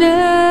straight and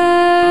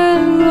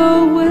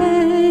narrow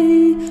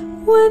way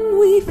when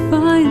we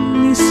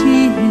finally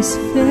see His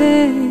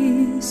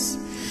face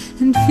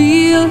and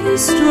feel His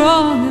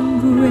strong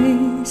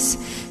embrace.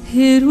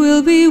 It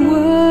will be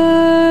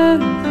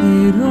worth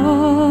it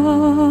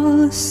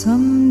all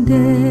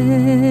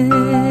someday.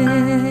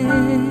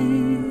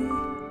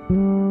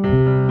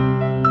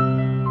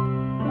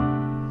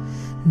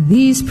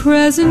 These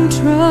present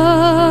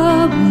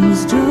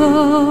troubles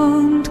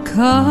don't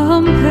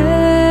compare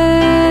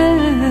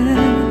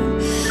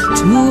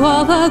to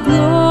all the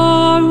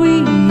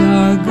glory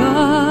our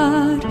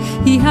God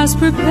He has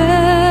prepared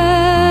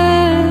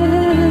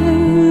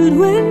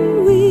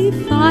when we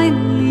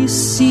finally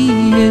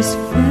see His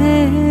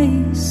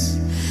face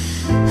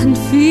and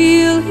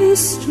feel His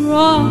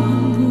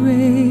strong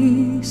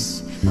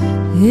embrace.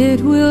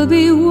 It will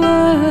be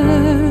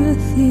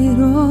worth it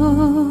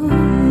all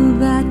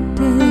that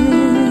day.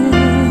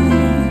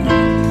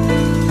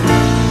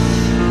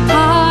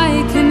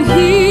 I can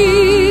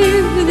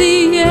hear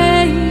the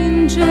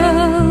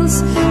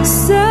angels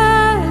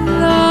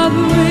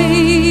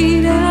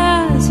celebrate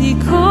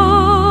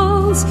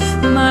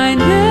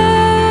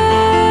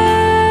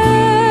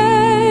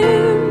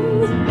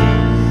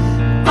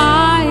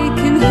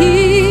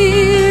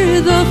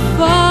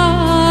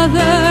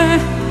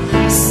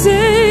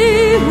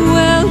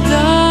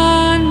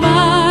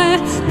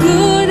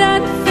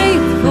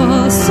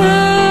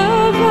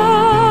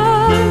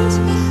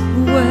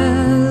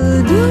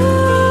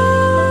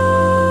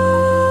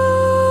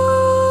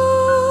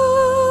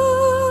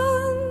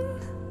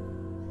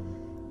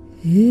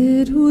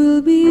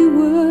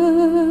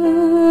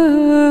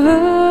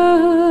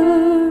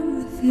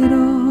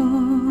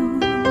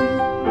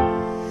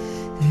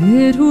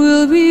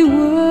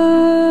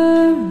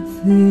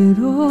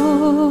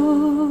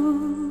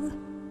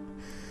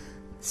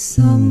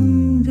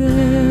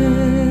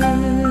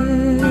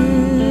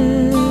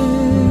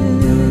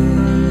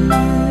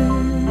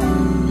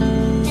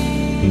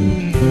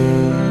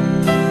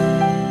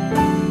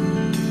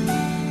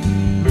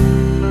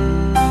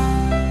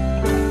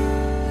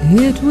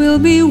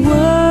will be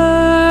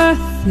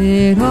worth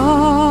it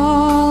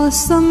all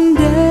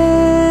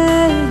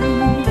someday.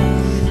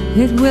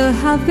 It will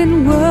have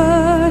been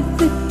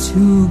worth it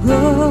to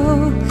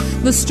go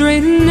the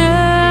straight and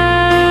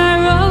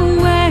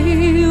narrow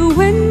way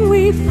when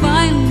we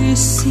finally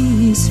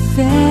see His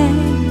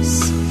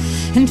face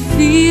and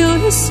feel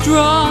His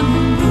strong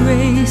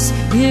embrace.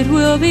 It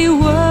will be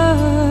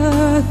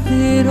worth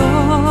it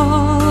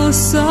all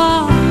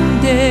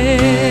someday.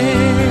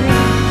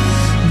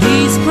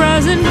 These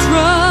present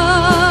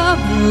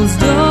troubles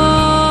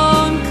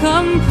don't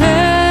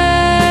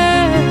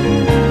compare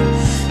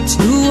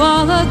to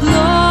all the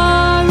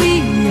glory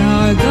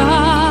our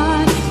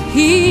God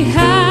He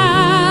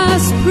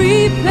has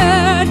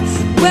prepared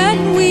when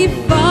we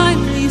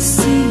finally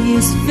see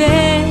His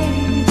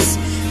face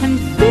and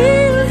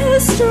feel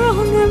His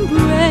strong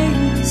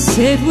embrace.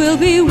 It will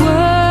be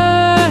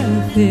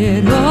worth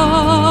it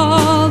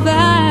all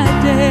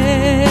that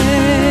day.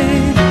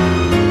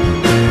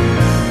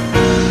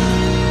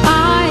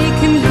 I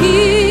can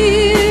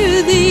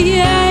hear the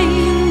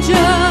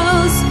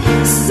angels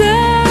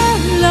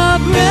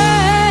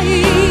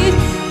celebrate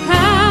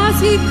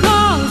as He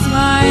calls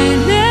my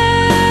name.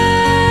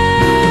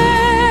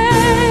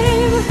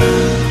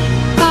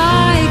 I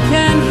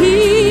can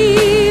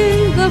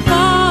hear the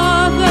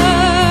Father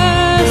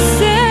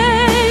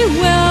say,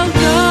 "Well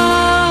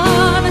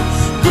done,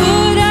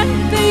 good and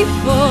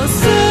faithful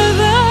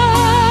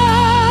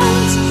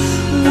servant.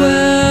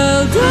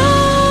 Well done."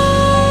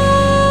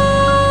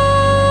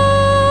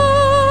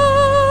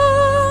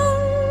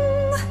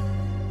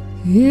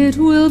 It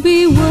will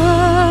be worth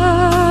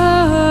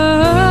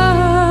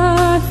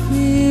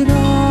it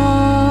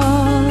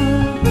all.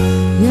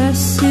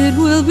 Yes, it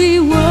will be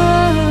worth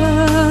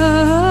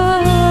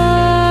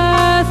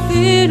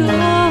it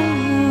all.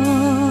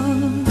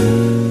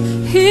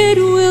 It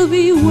will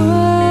be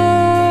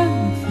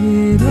worth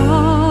it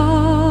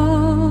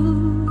all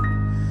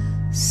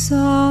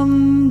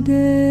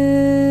someday.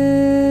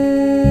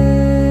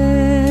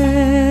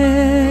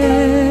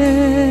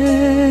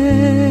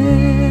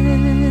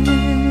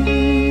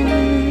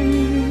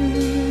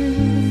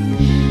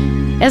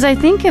 As I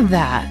think of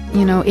that,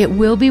 it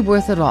will be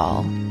worth it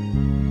all.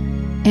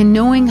 And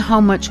knowing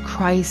how much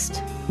Christ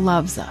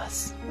loves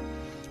us,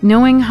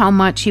 knowing how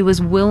much He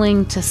was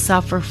willing to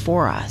suffer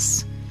for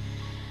us.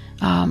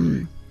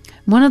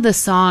 One of the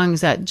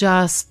songs that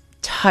just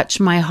touch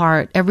my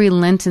heart every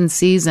Lenten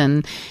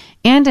season,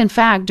 and in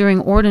fact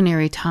during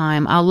ordinary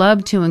time, I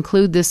love to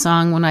include this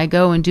song when I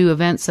go and do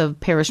events of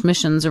parish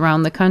missions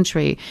around the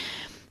country.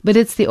 But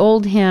it's the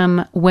old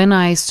hymn, "When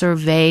I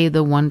Survey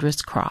the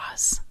Wondrous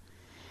Cross."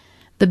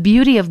 The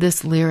beauty of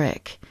this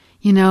lyric,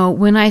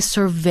 when I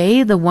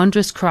survey the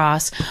wondrous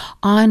cross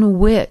on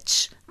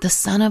which the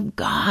Son of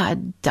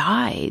God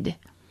died,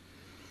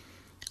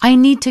 I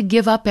need to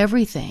give up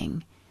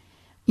everything.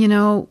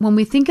 When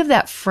we think of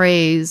that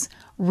phrase,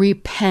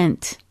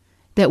 repent,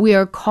 that we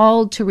are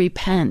called to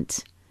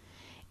repent,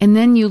 and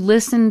then you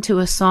listen to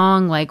a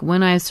song like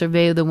 "When I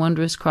Survey the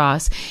Wondrous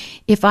Cross,"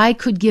 if I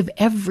could give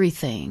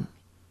everything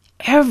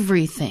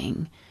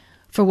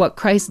for what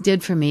Christ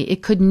did for me,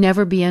 it could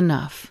never be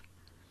enough.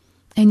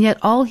 And yet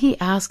all He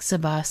asks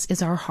of us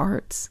is our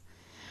hearts.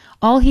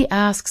 All He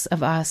asks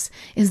of us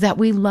is that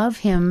we love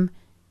Him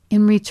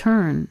in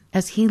return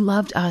as He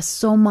loved us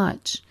so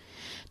much.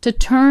 To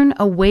turn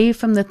away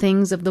from the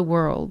things of the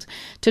world,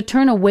 to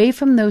turn away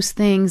from those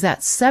things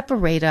that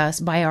separate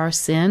us by our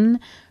sin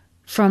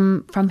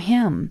from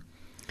Him.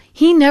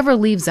 He never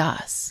leaves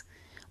us.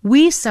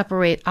 We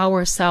separate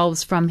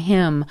ourselves from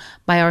Him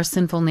by our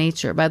sinful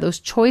nature, by those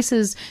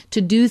choices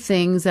to do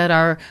things that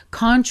are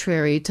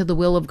contrary to the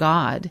will of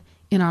God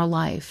in our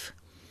life.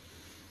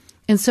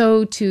 And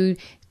so to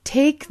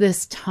take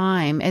this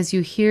time as you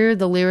hear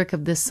the lyric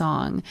of this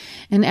song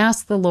and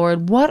ask the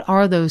Lord, what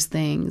are those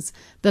things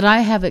that I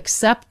have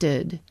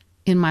accepted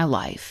in my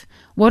life?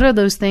 What are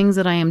those things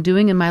that I am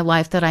doing in my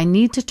life that I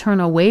need to turn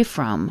away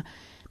from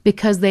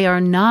because they are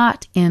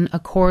not in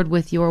accord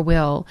with your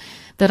will,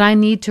 that I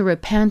need to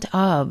repent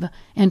of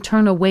and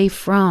turn away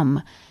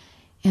from?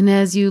 And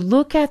as you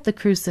look at the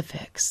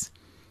crucifix,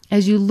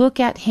 as you look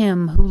at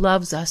Him who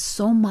loves us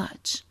so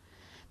much,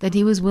 that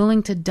He was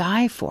willing to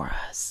die for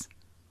us.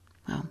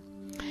 Well,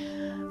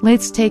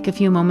 let's take a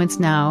few moments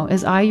now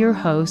as I, your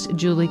host,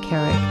 Julie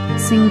Carrick,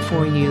 sing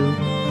for you,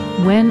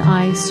 "When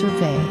I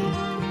Survey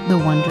the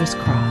Wondrous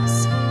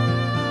Cross."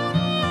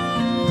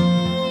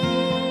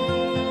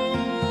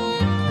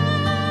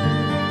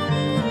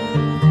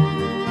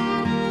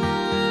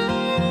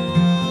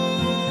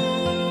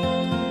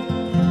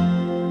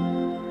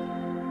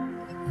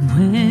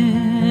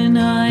 When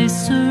I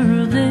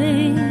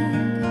survey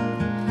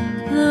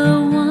the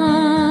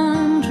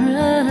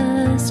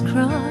wondrous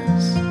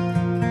cross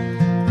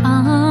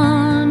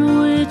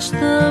on which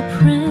the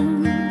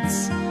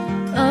Prince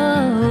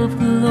of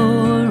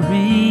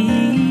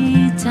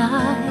Glory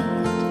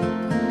died,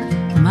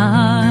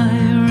 my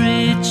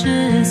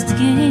richest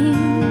gain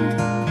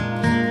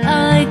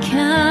I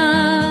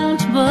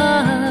count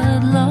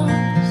but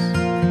loss,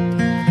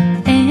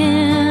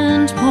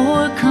 and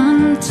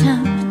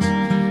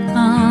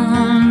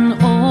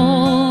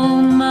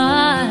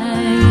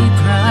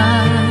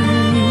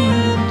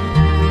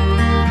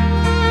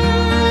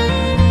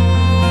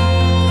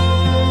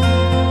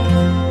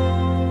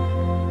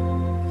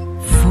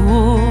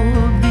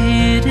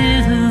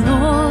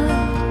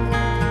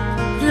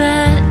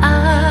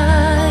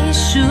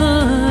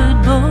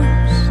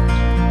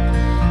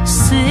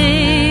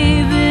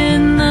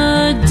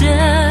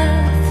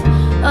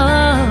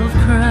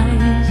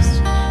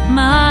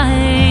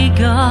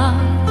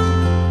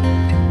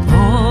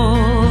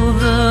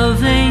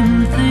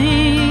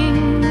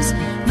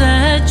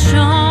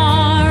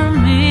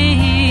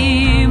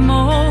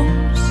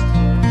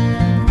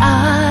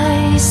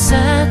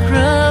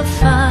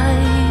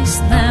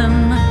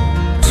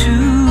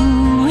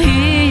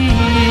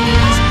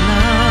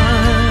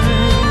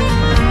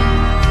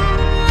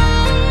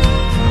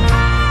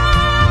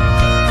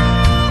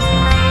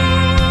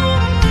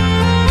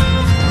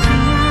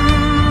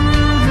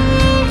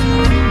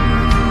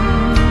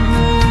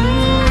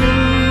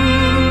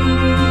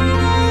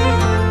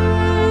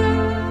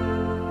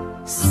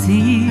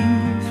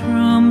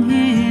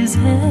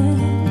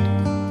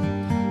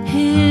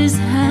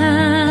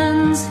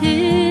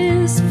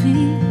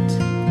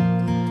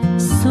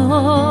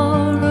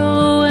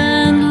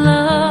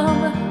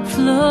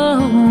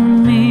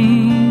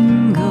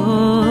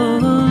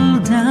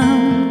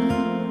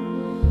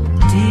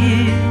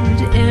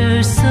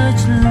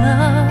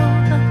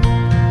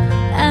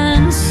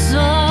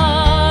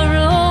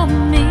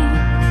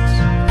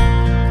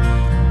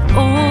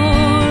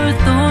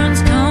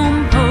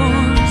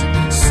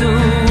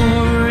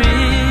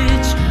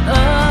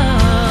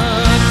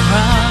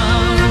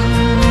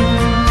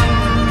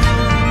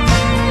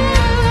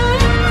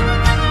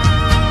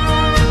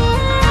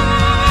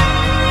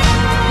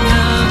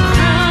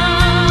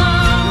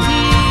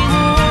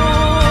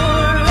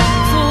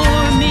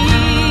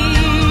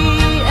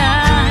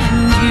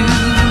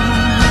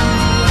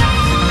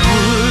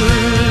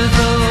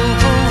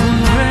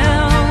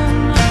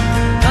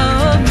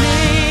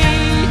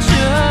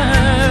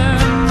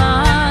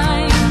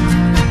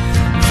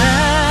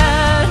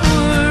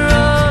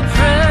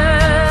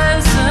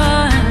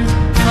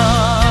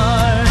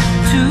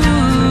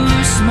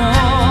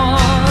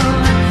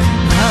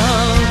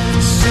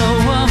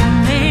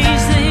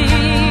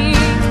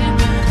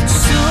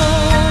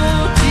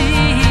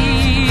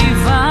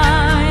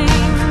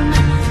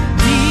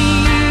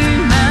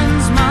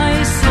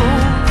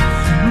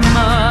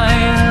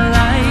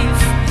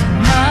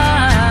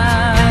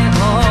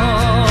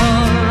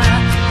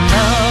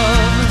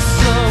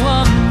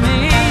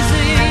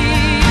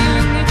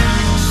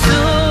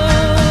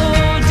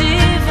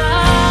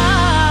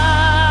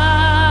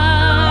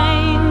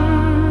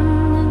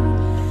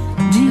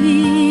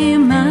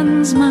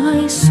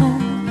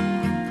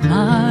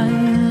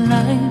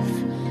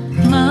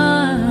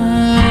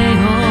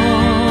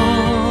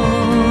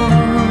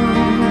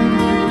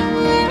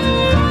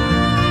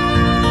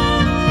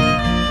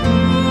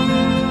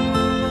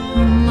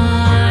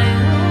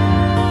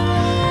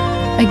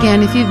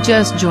Again, if you've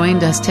just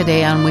joined us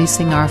today on We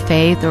Sing Our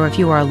Faith, or if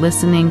you are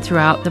listening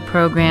throughout the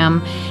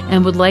program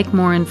and would like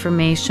more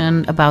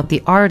information about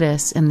the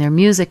artists and their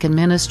music and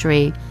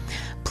ministry,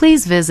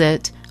 please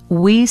visit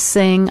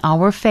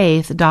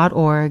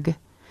wesingourfaith.org.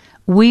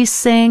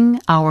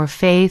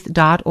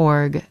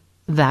 wesingourfaith.org.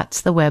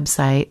 That's the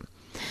website.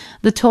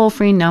 The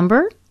toll-free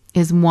number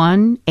is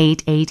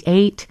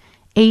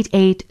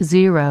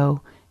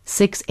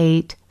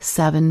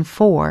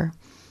 1-888-880-6874.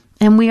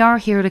 And we are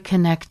here to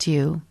connect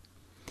you.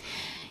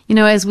 You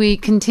know, as we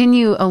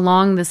continue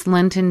along this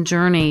Lenten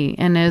journey,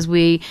 and as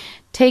we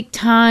take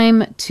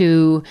time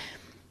to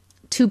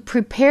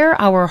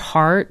prepare our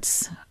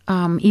hearts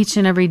each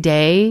and every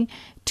day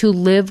to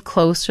live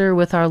closer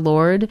with our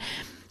Lord,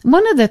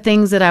 one of the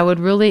things that I would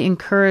really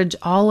encourage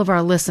all of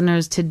our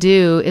listeners to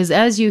do is,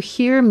 as you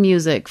hear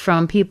music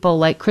from people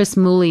like Chris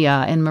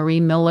Muglia and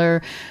Marie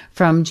Miller,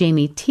 from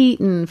Jamie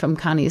Teton, from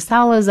Connie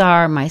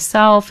Salazar,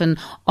 myself, and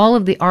all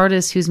of the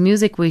artists whose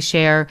music we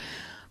share,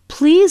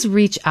 please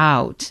reach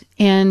out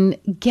and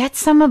get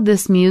some of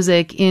this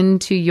music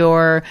into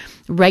your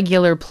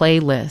regular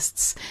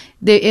playlists.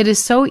 It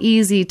is so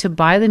easy to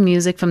buy the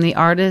music from the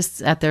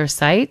artists at their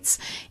sites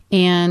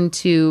and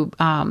to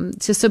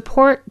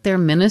support their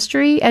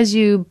ministry as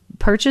you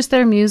purchase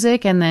their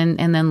music and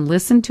then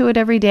listen to it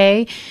every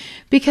day,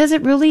 because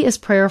it really is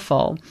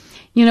prayerful.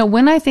 You know,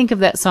 when I think of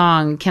that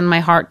song, Can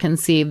My Heart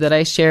Conceive, that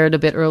I shared a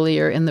bit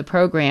earlier in the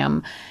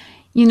program,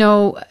 you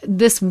know,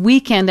 this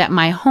weekend at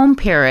my home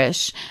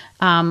parish,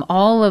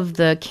 all of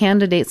the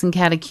candidates and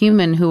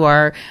catechumen who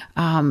are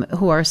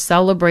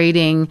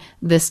celebrating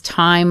this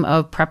time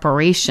of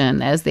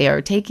preparation, as they are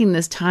taking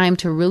this time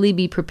to really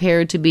be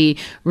prepared to be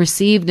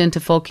received into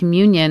full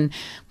communion.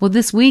 Well,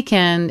 this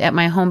weekend at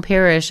my home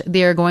parish,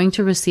 they are going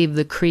to receive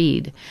the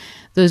Creed.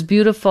 Those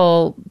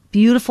beautiful,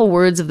 beautiful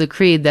words of the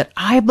Creed that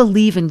I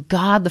believe in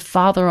God the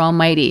Father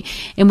Almighty.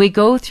 And we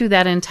go through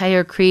that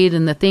entire Creed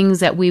and the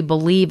things that we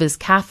believe as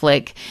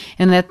Catholic.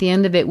 And at the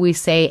end of it, we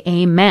say,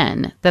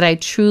 Amen, that I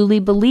truly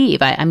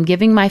believe. I'm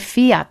giving my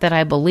fiat that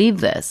I believe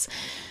this.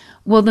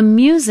 Well, the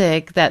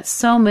music that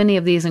so many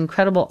of these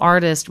incredible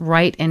artists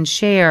write and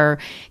share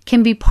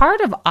can be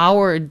part of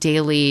our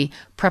daily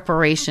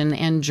preparation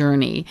and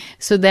journey,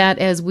 so that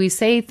as we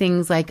say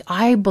things like,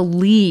 I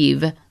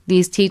believe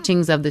these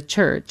teachings of the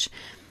church,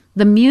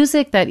 the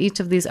music that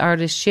each of these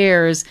artists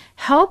shares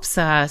helps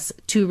us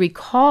to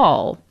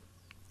recall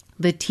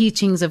the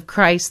teachings of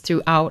Christ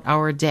throughout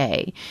our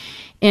day.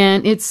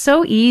 And it's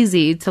so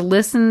easy to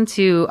listen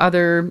to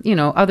other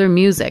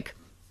music,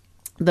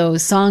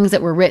 those songs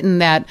that were written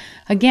that,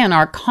 again,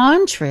 are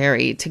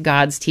contrary to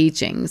God's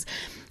teachings.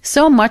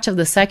 So much of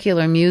the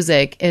secular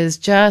music is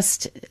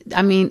just,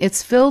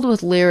 it's filled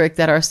with lyrics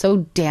that are so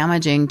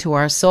damaging to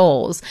our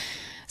souls.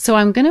 So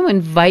I'm going to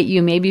invite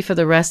you, maybe for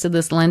the rest of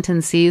this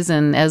Lenten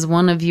season, as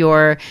one of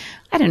your,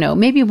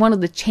 maybe one of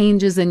the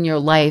changes in your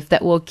life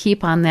that will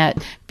keep on that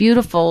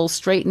beautiful,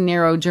 straight and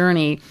narrow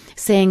journey,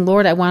 saying,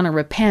 Lord, I want to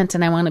repent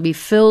and I want to be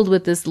filled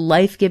with this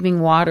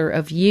life-giving water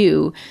of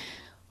you.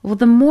 Well,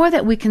 the more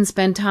that we can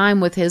spend time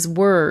with His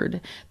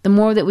Word, the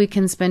more that we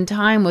can spend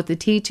time with the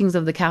teachings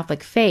of the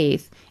Catholic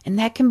faith, and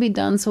that can be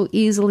done so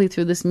easily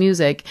through this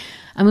music,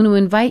 I'm going to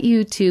invite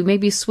you to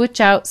maybe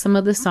switch out some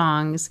of the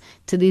songs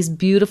to these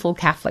beautiful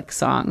Catholic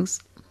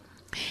songs.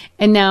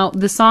 And now,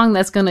 the song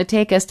that's going to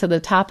take us to the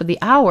top of the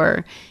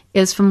hour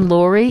is from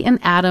Lori and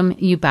Adam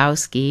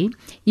Yubowski.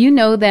 You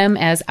know them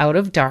as Out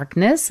of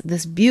Darkness,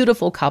 this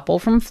beautiful couple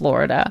from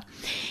Florida.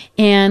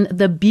 And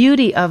the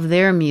beauty of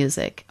their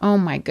music, oh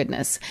my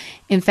goodness.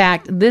 In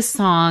fact, this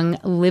song,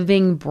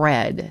 Living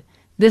Bread,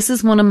 this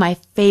is one of my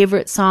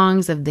favorite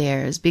songs of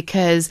theirs,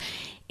 because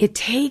it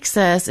takes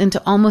us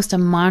into almost a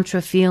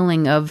mantra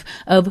feeling of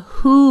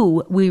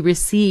who we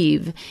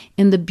receive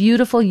in the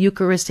beautiful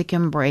Eucharistic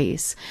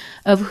embrace,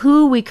 of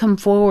who we come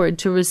forward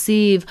to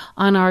receive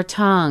on our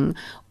tongue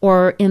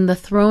or in the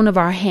throne of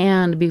our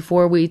hand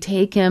before we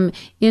take Him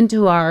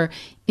into our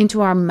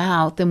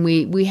mouth, and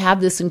we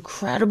have this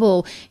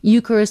incredible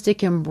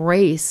Eucharistic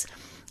embrace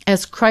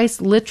as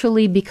Christ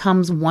literally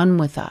becomes one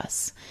with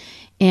us.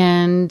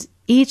 And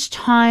each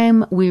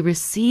time we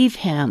receive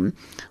Him,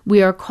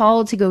 we are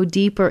called to go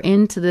deeper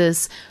into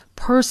this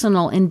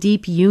personal and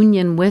deep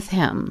union with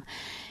Him.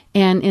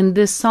 And in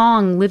this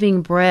song,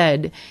 Living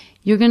Bread,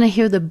 you're going to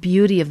hear the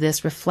beauty of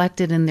this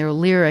reflected in their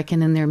lyric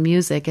and in their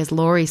music as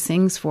Lori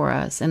sings for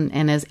us,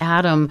 and as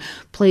Adam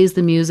plays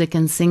the music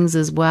and sings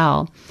as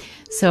well.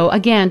 So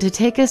again, to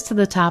take us to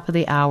the top of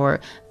the hour,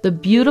 the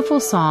beautiful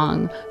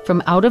song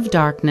from Out of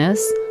Darkness,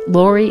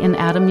 Lori and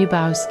Adam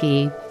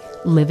Yubowski,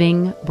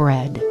 Living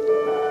Bread.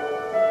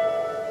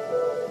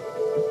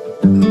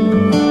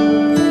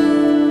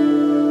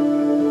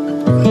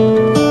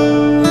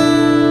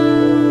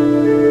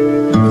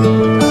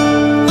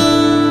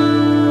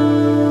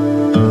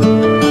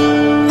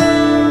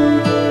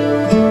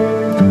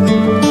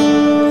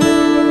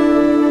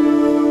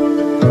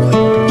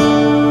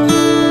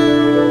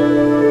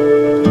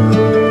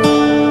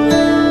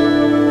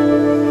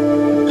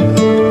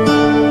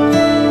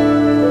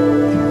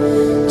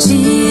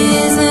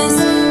 Jesus,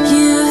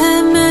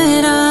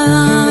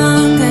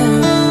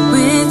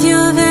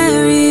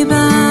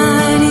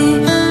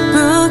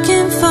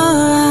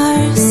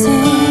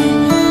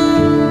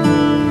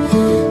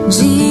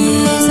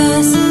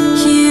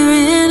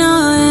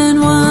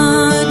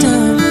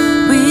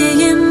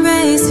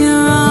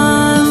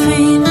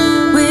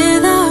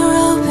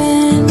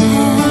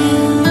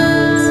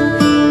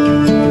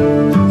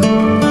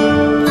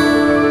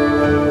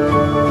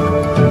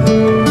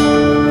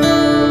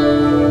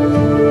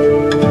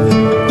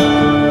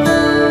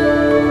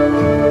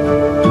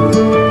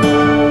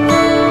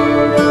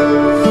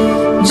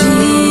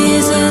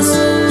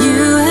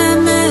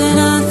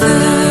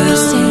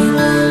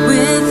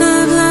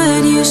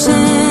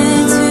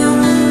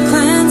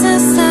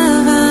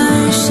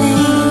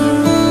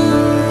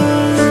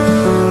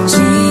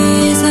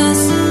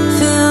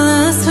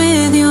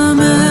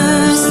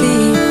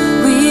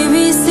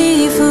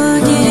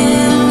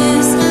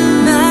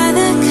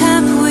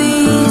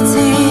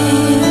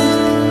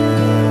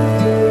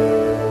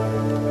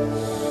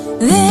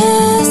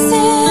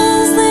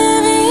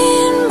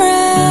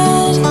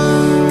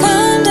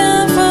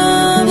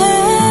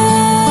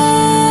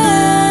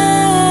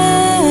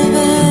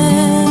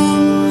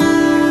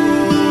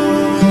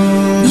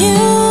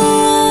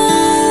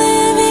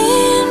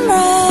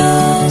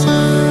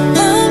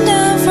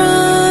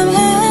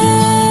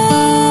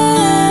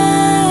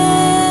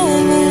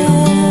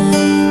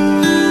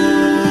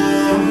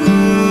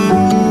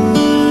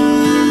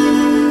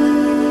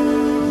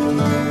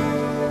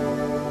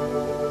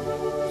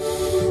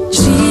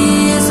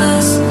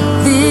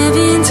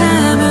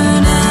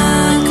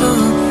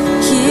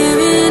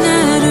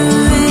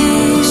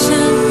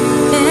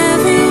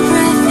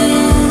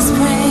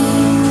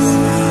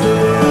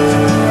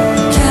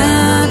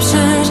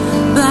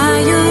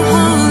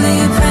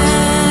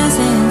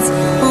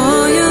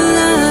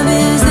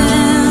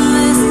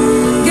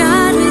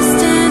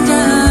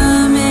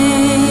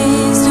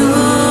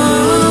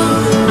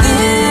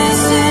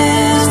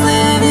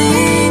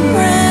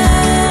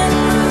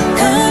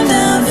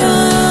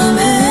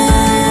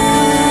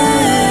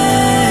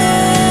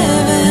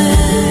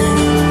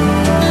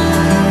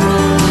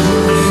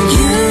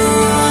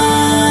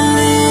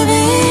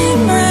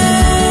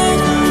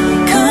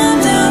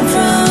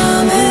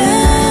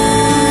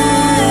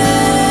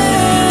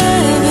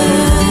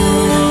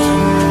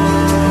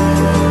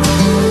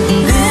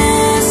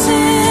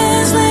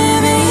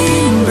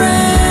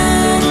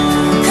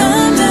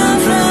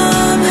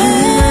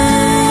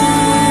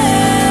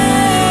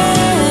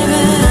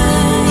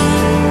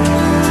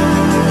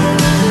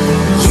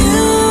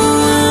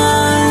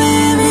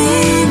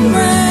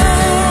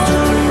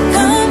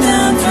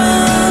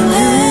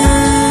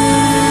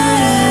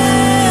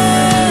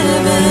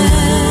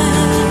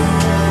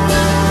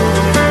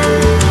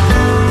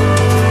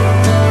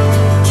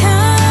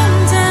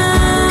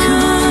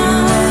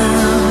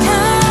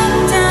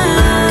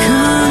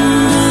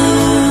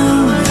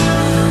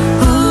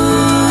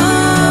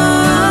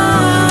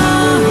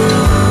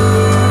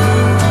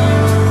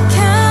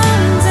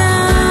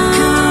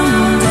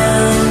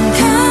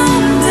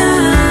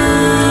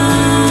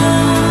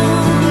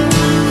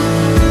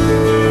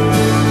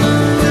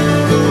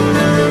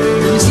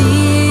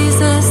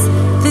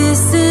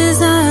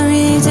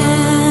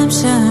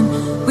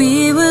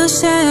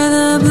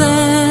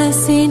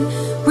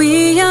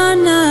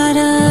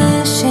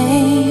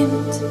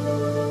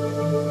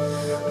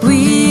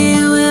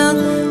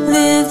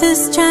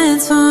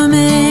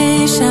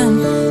 transformation.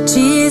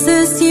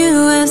 Jesus, you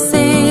have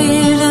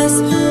saved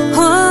us.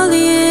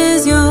 Holy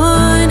is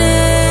your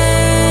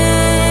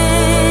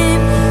name.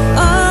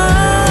 Oh,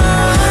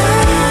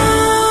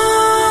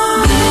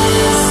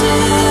 this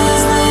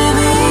is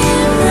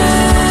living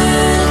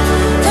bread,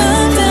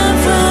 come down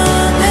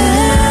from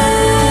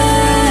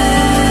heaven.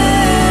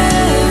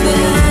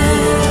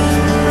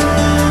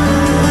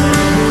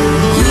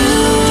 You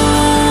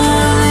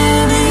are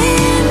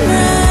living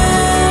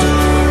bread,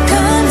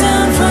 come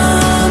down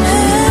from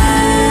heaven.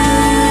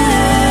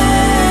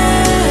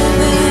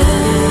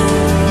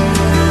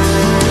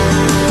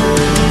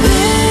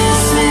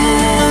 This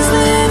is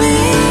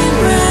living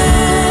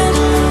bread,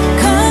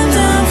 come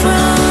down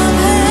from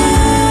heaven.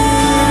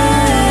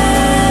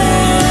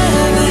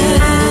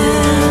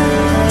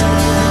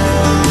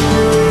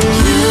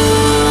 You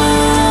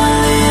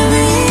are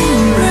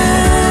living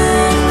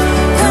bread,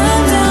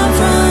 come down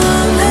from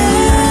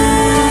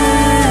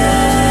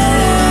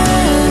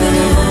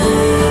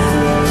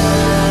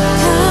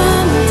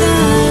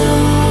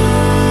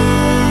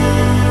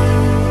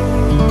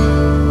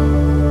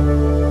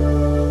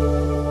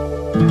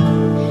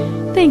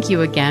Thank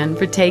you again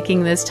for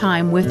taking this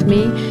time with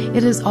me.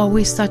 It is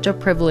always such a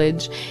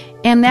privilege.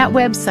 And that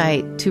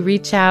website to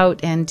reach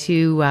out and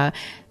to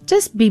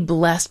just be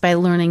blessed by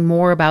learning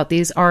more about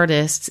these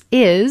artists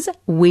is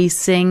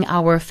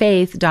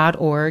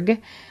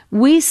wesingourfaith.org.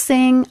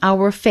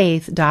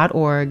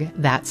 wesingourfaith.org.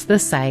 That's the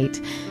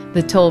site.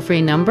 The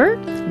toll-free number,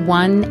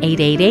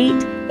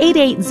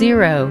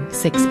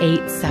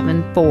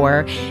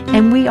 1-888-880-6874.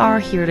 And we are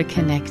here to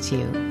connect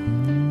you.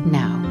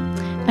 Now,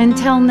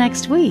 until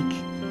next week,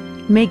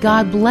 may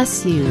God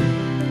bless you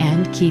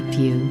and keep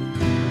you.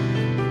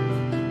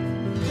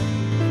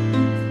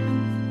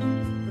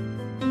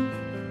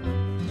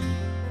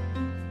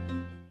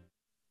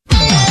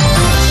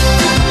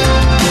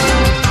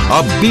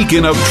 A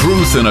beacon of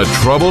truth in a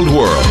troubled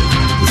world.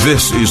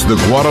 This is the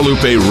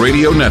Guadalupe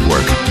Radio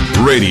Network.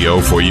 Radio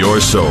for your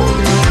soul.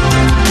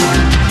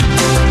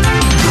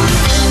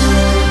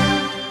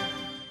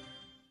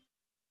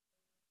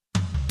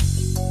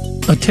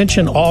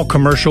 Attention all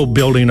commercial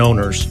building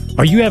owners.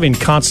 Are you having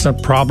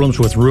constant problems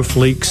with roof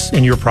leaks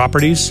in your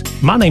properties?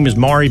 My name is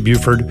Maury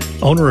Buford,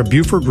 owner of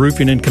Buford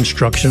Roofing and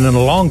Construction and a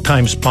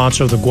longtime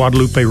sponsor of the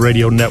Guadalupe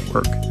Radio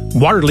Network.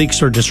 Water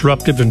leaks are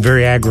disruptive and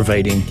very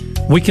aggravating.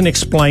 We can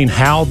explain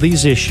how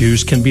these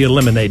issues can be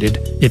eliminated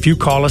if you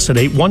call us at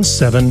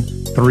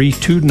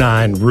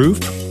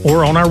 817-329-ROOF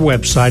or on our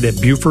website at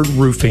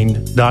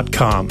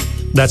BufordRoofing.com.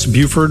 That's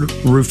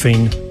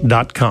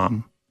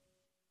BufordRoofing.com.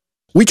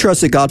 We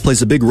trust that God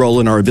plays a big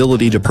role in our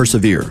ability to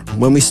persevere.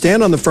 When we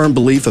stand on the firm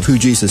belief of who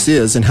Jesus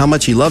is and how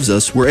much He loves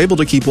us, we're able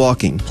to keep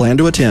walking. Plan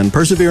to attend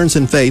Perseverance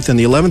in Faith and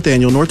the 11th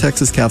Annual North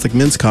Texas Catholic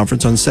Men's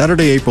Conference on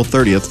Saturday, April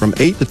 30th from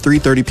 8 to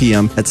 3:30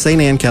 p.m. at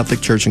St. Anne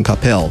Catholic Church in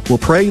Coppell. We'll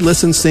pray,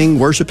 listen, sing,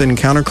 worship, and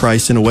encounter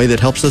Christ in a way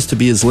that helps us to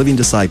be His living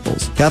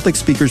disciples. Catholic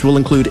speakers will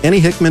include Annie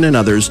Hickman and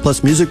others,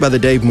 plus music by the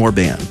Dave Moore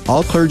Band.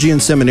 All clergy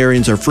and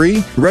seminarians are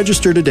free.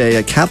 Register today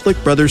at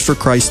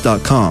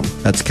CatholicBrothersForChrist.com.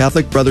 That's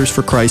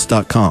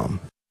CatholicBrothersForChrist.com.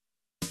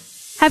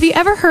 Have you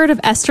ever heard of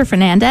Esther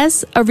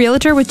Fernandez, a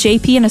realtor with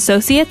JP &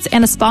 Associates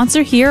and a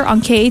sponsor here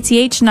on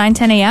KATH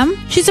 910 AM?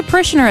 She's a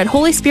parishioner at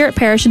Holy Spirit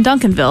Parish in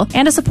Duncanville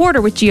and a supporter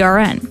with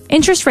GRN.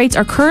 Interest rates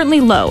are currently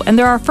low, and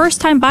there are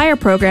first-time buyer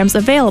programs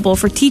available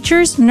for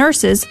teachers,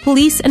 nurses,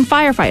 police, and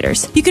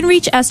firefighters. You can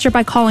reach Esther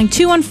by calling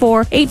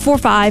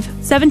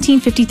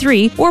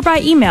 214-845-1753 or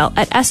by email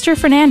at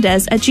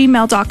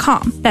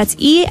estherfernandez@gmail.com. That's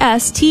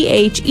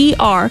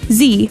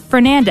ESTHERZ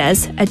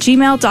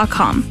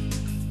Fernandez@gmail.com.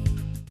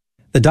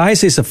 The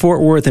Diocese of Fort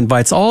Worth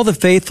invites all the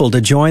faithful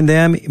to join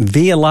them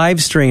via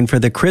live stream for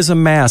the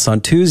Chrism Mass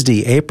on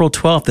Tuesday, April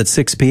 12th at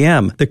 6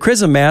 p.m. The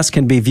Chrism Mass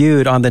can be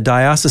viewed on the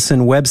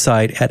diocesan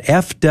website at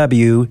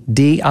fwdioc.org.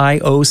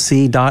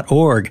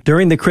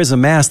 During the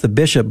Chrism Mass, the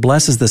bishop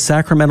blesses the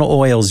sacramental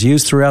oils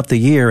used throughout the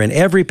year in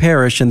every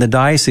parish in the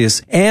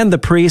diocese, and the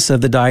priests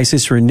of the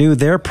diocese renew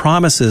their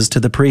promises to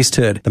the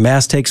priesthood. The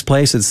Mass takes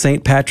place at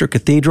St. Patrick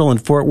Cathedral in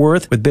Fort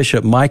Worth with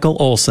Bishop Michael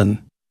Olson.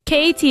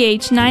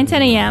 KATH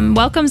 910 AM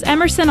welcomes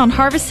Emerson on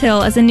Harvest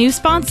Hill as a new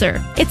sponsor.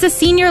 It's a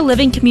senior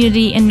living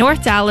community in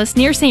North Dallas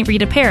near St.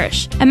 Rita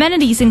Parish.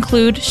 Amenities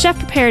include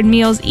chef-prepared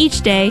meals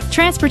each day,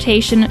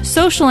 transportation,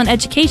 social and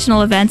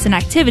educational events and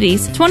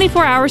activities,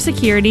 24-hour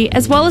security,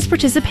 as well as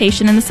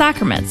participation in the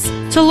sacraments.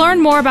 To learn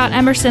more about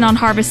Emerson on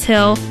Harvest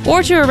Hill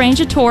or to arrange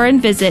a tour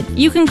and visit,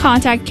 you can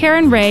contact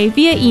Karen Ray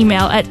via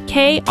email at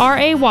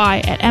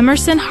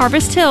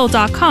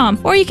kray@emersonharvesthill.com,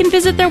 or you can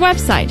visit their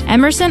website,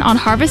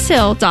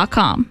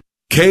 emersononharvesthill.com.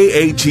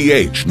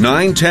 KATH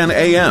 910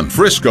 AM,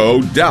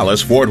 Frisco,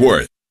 Dallas, Fort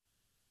Worth.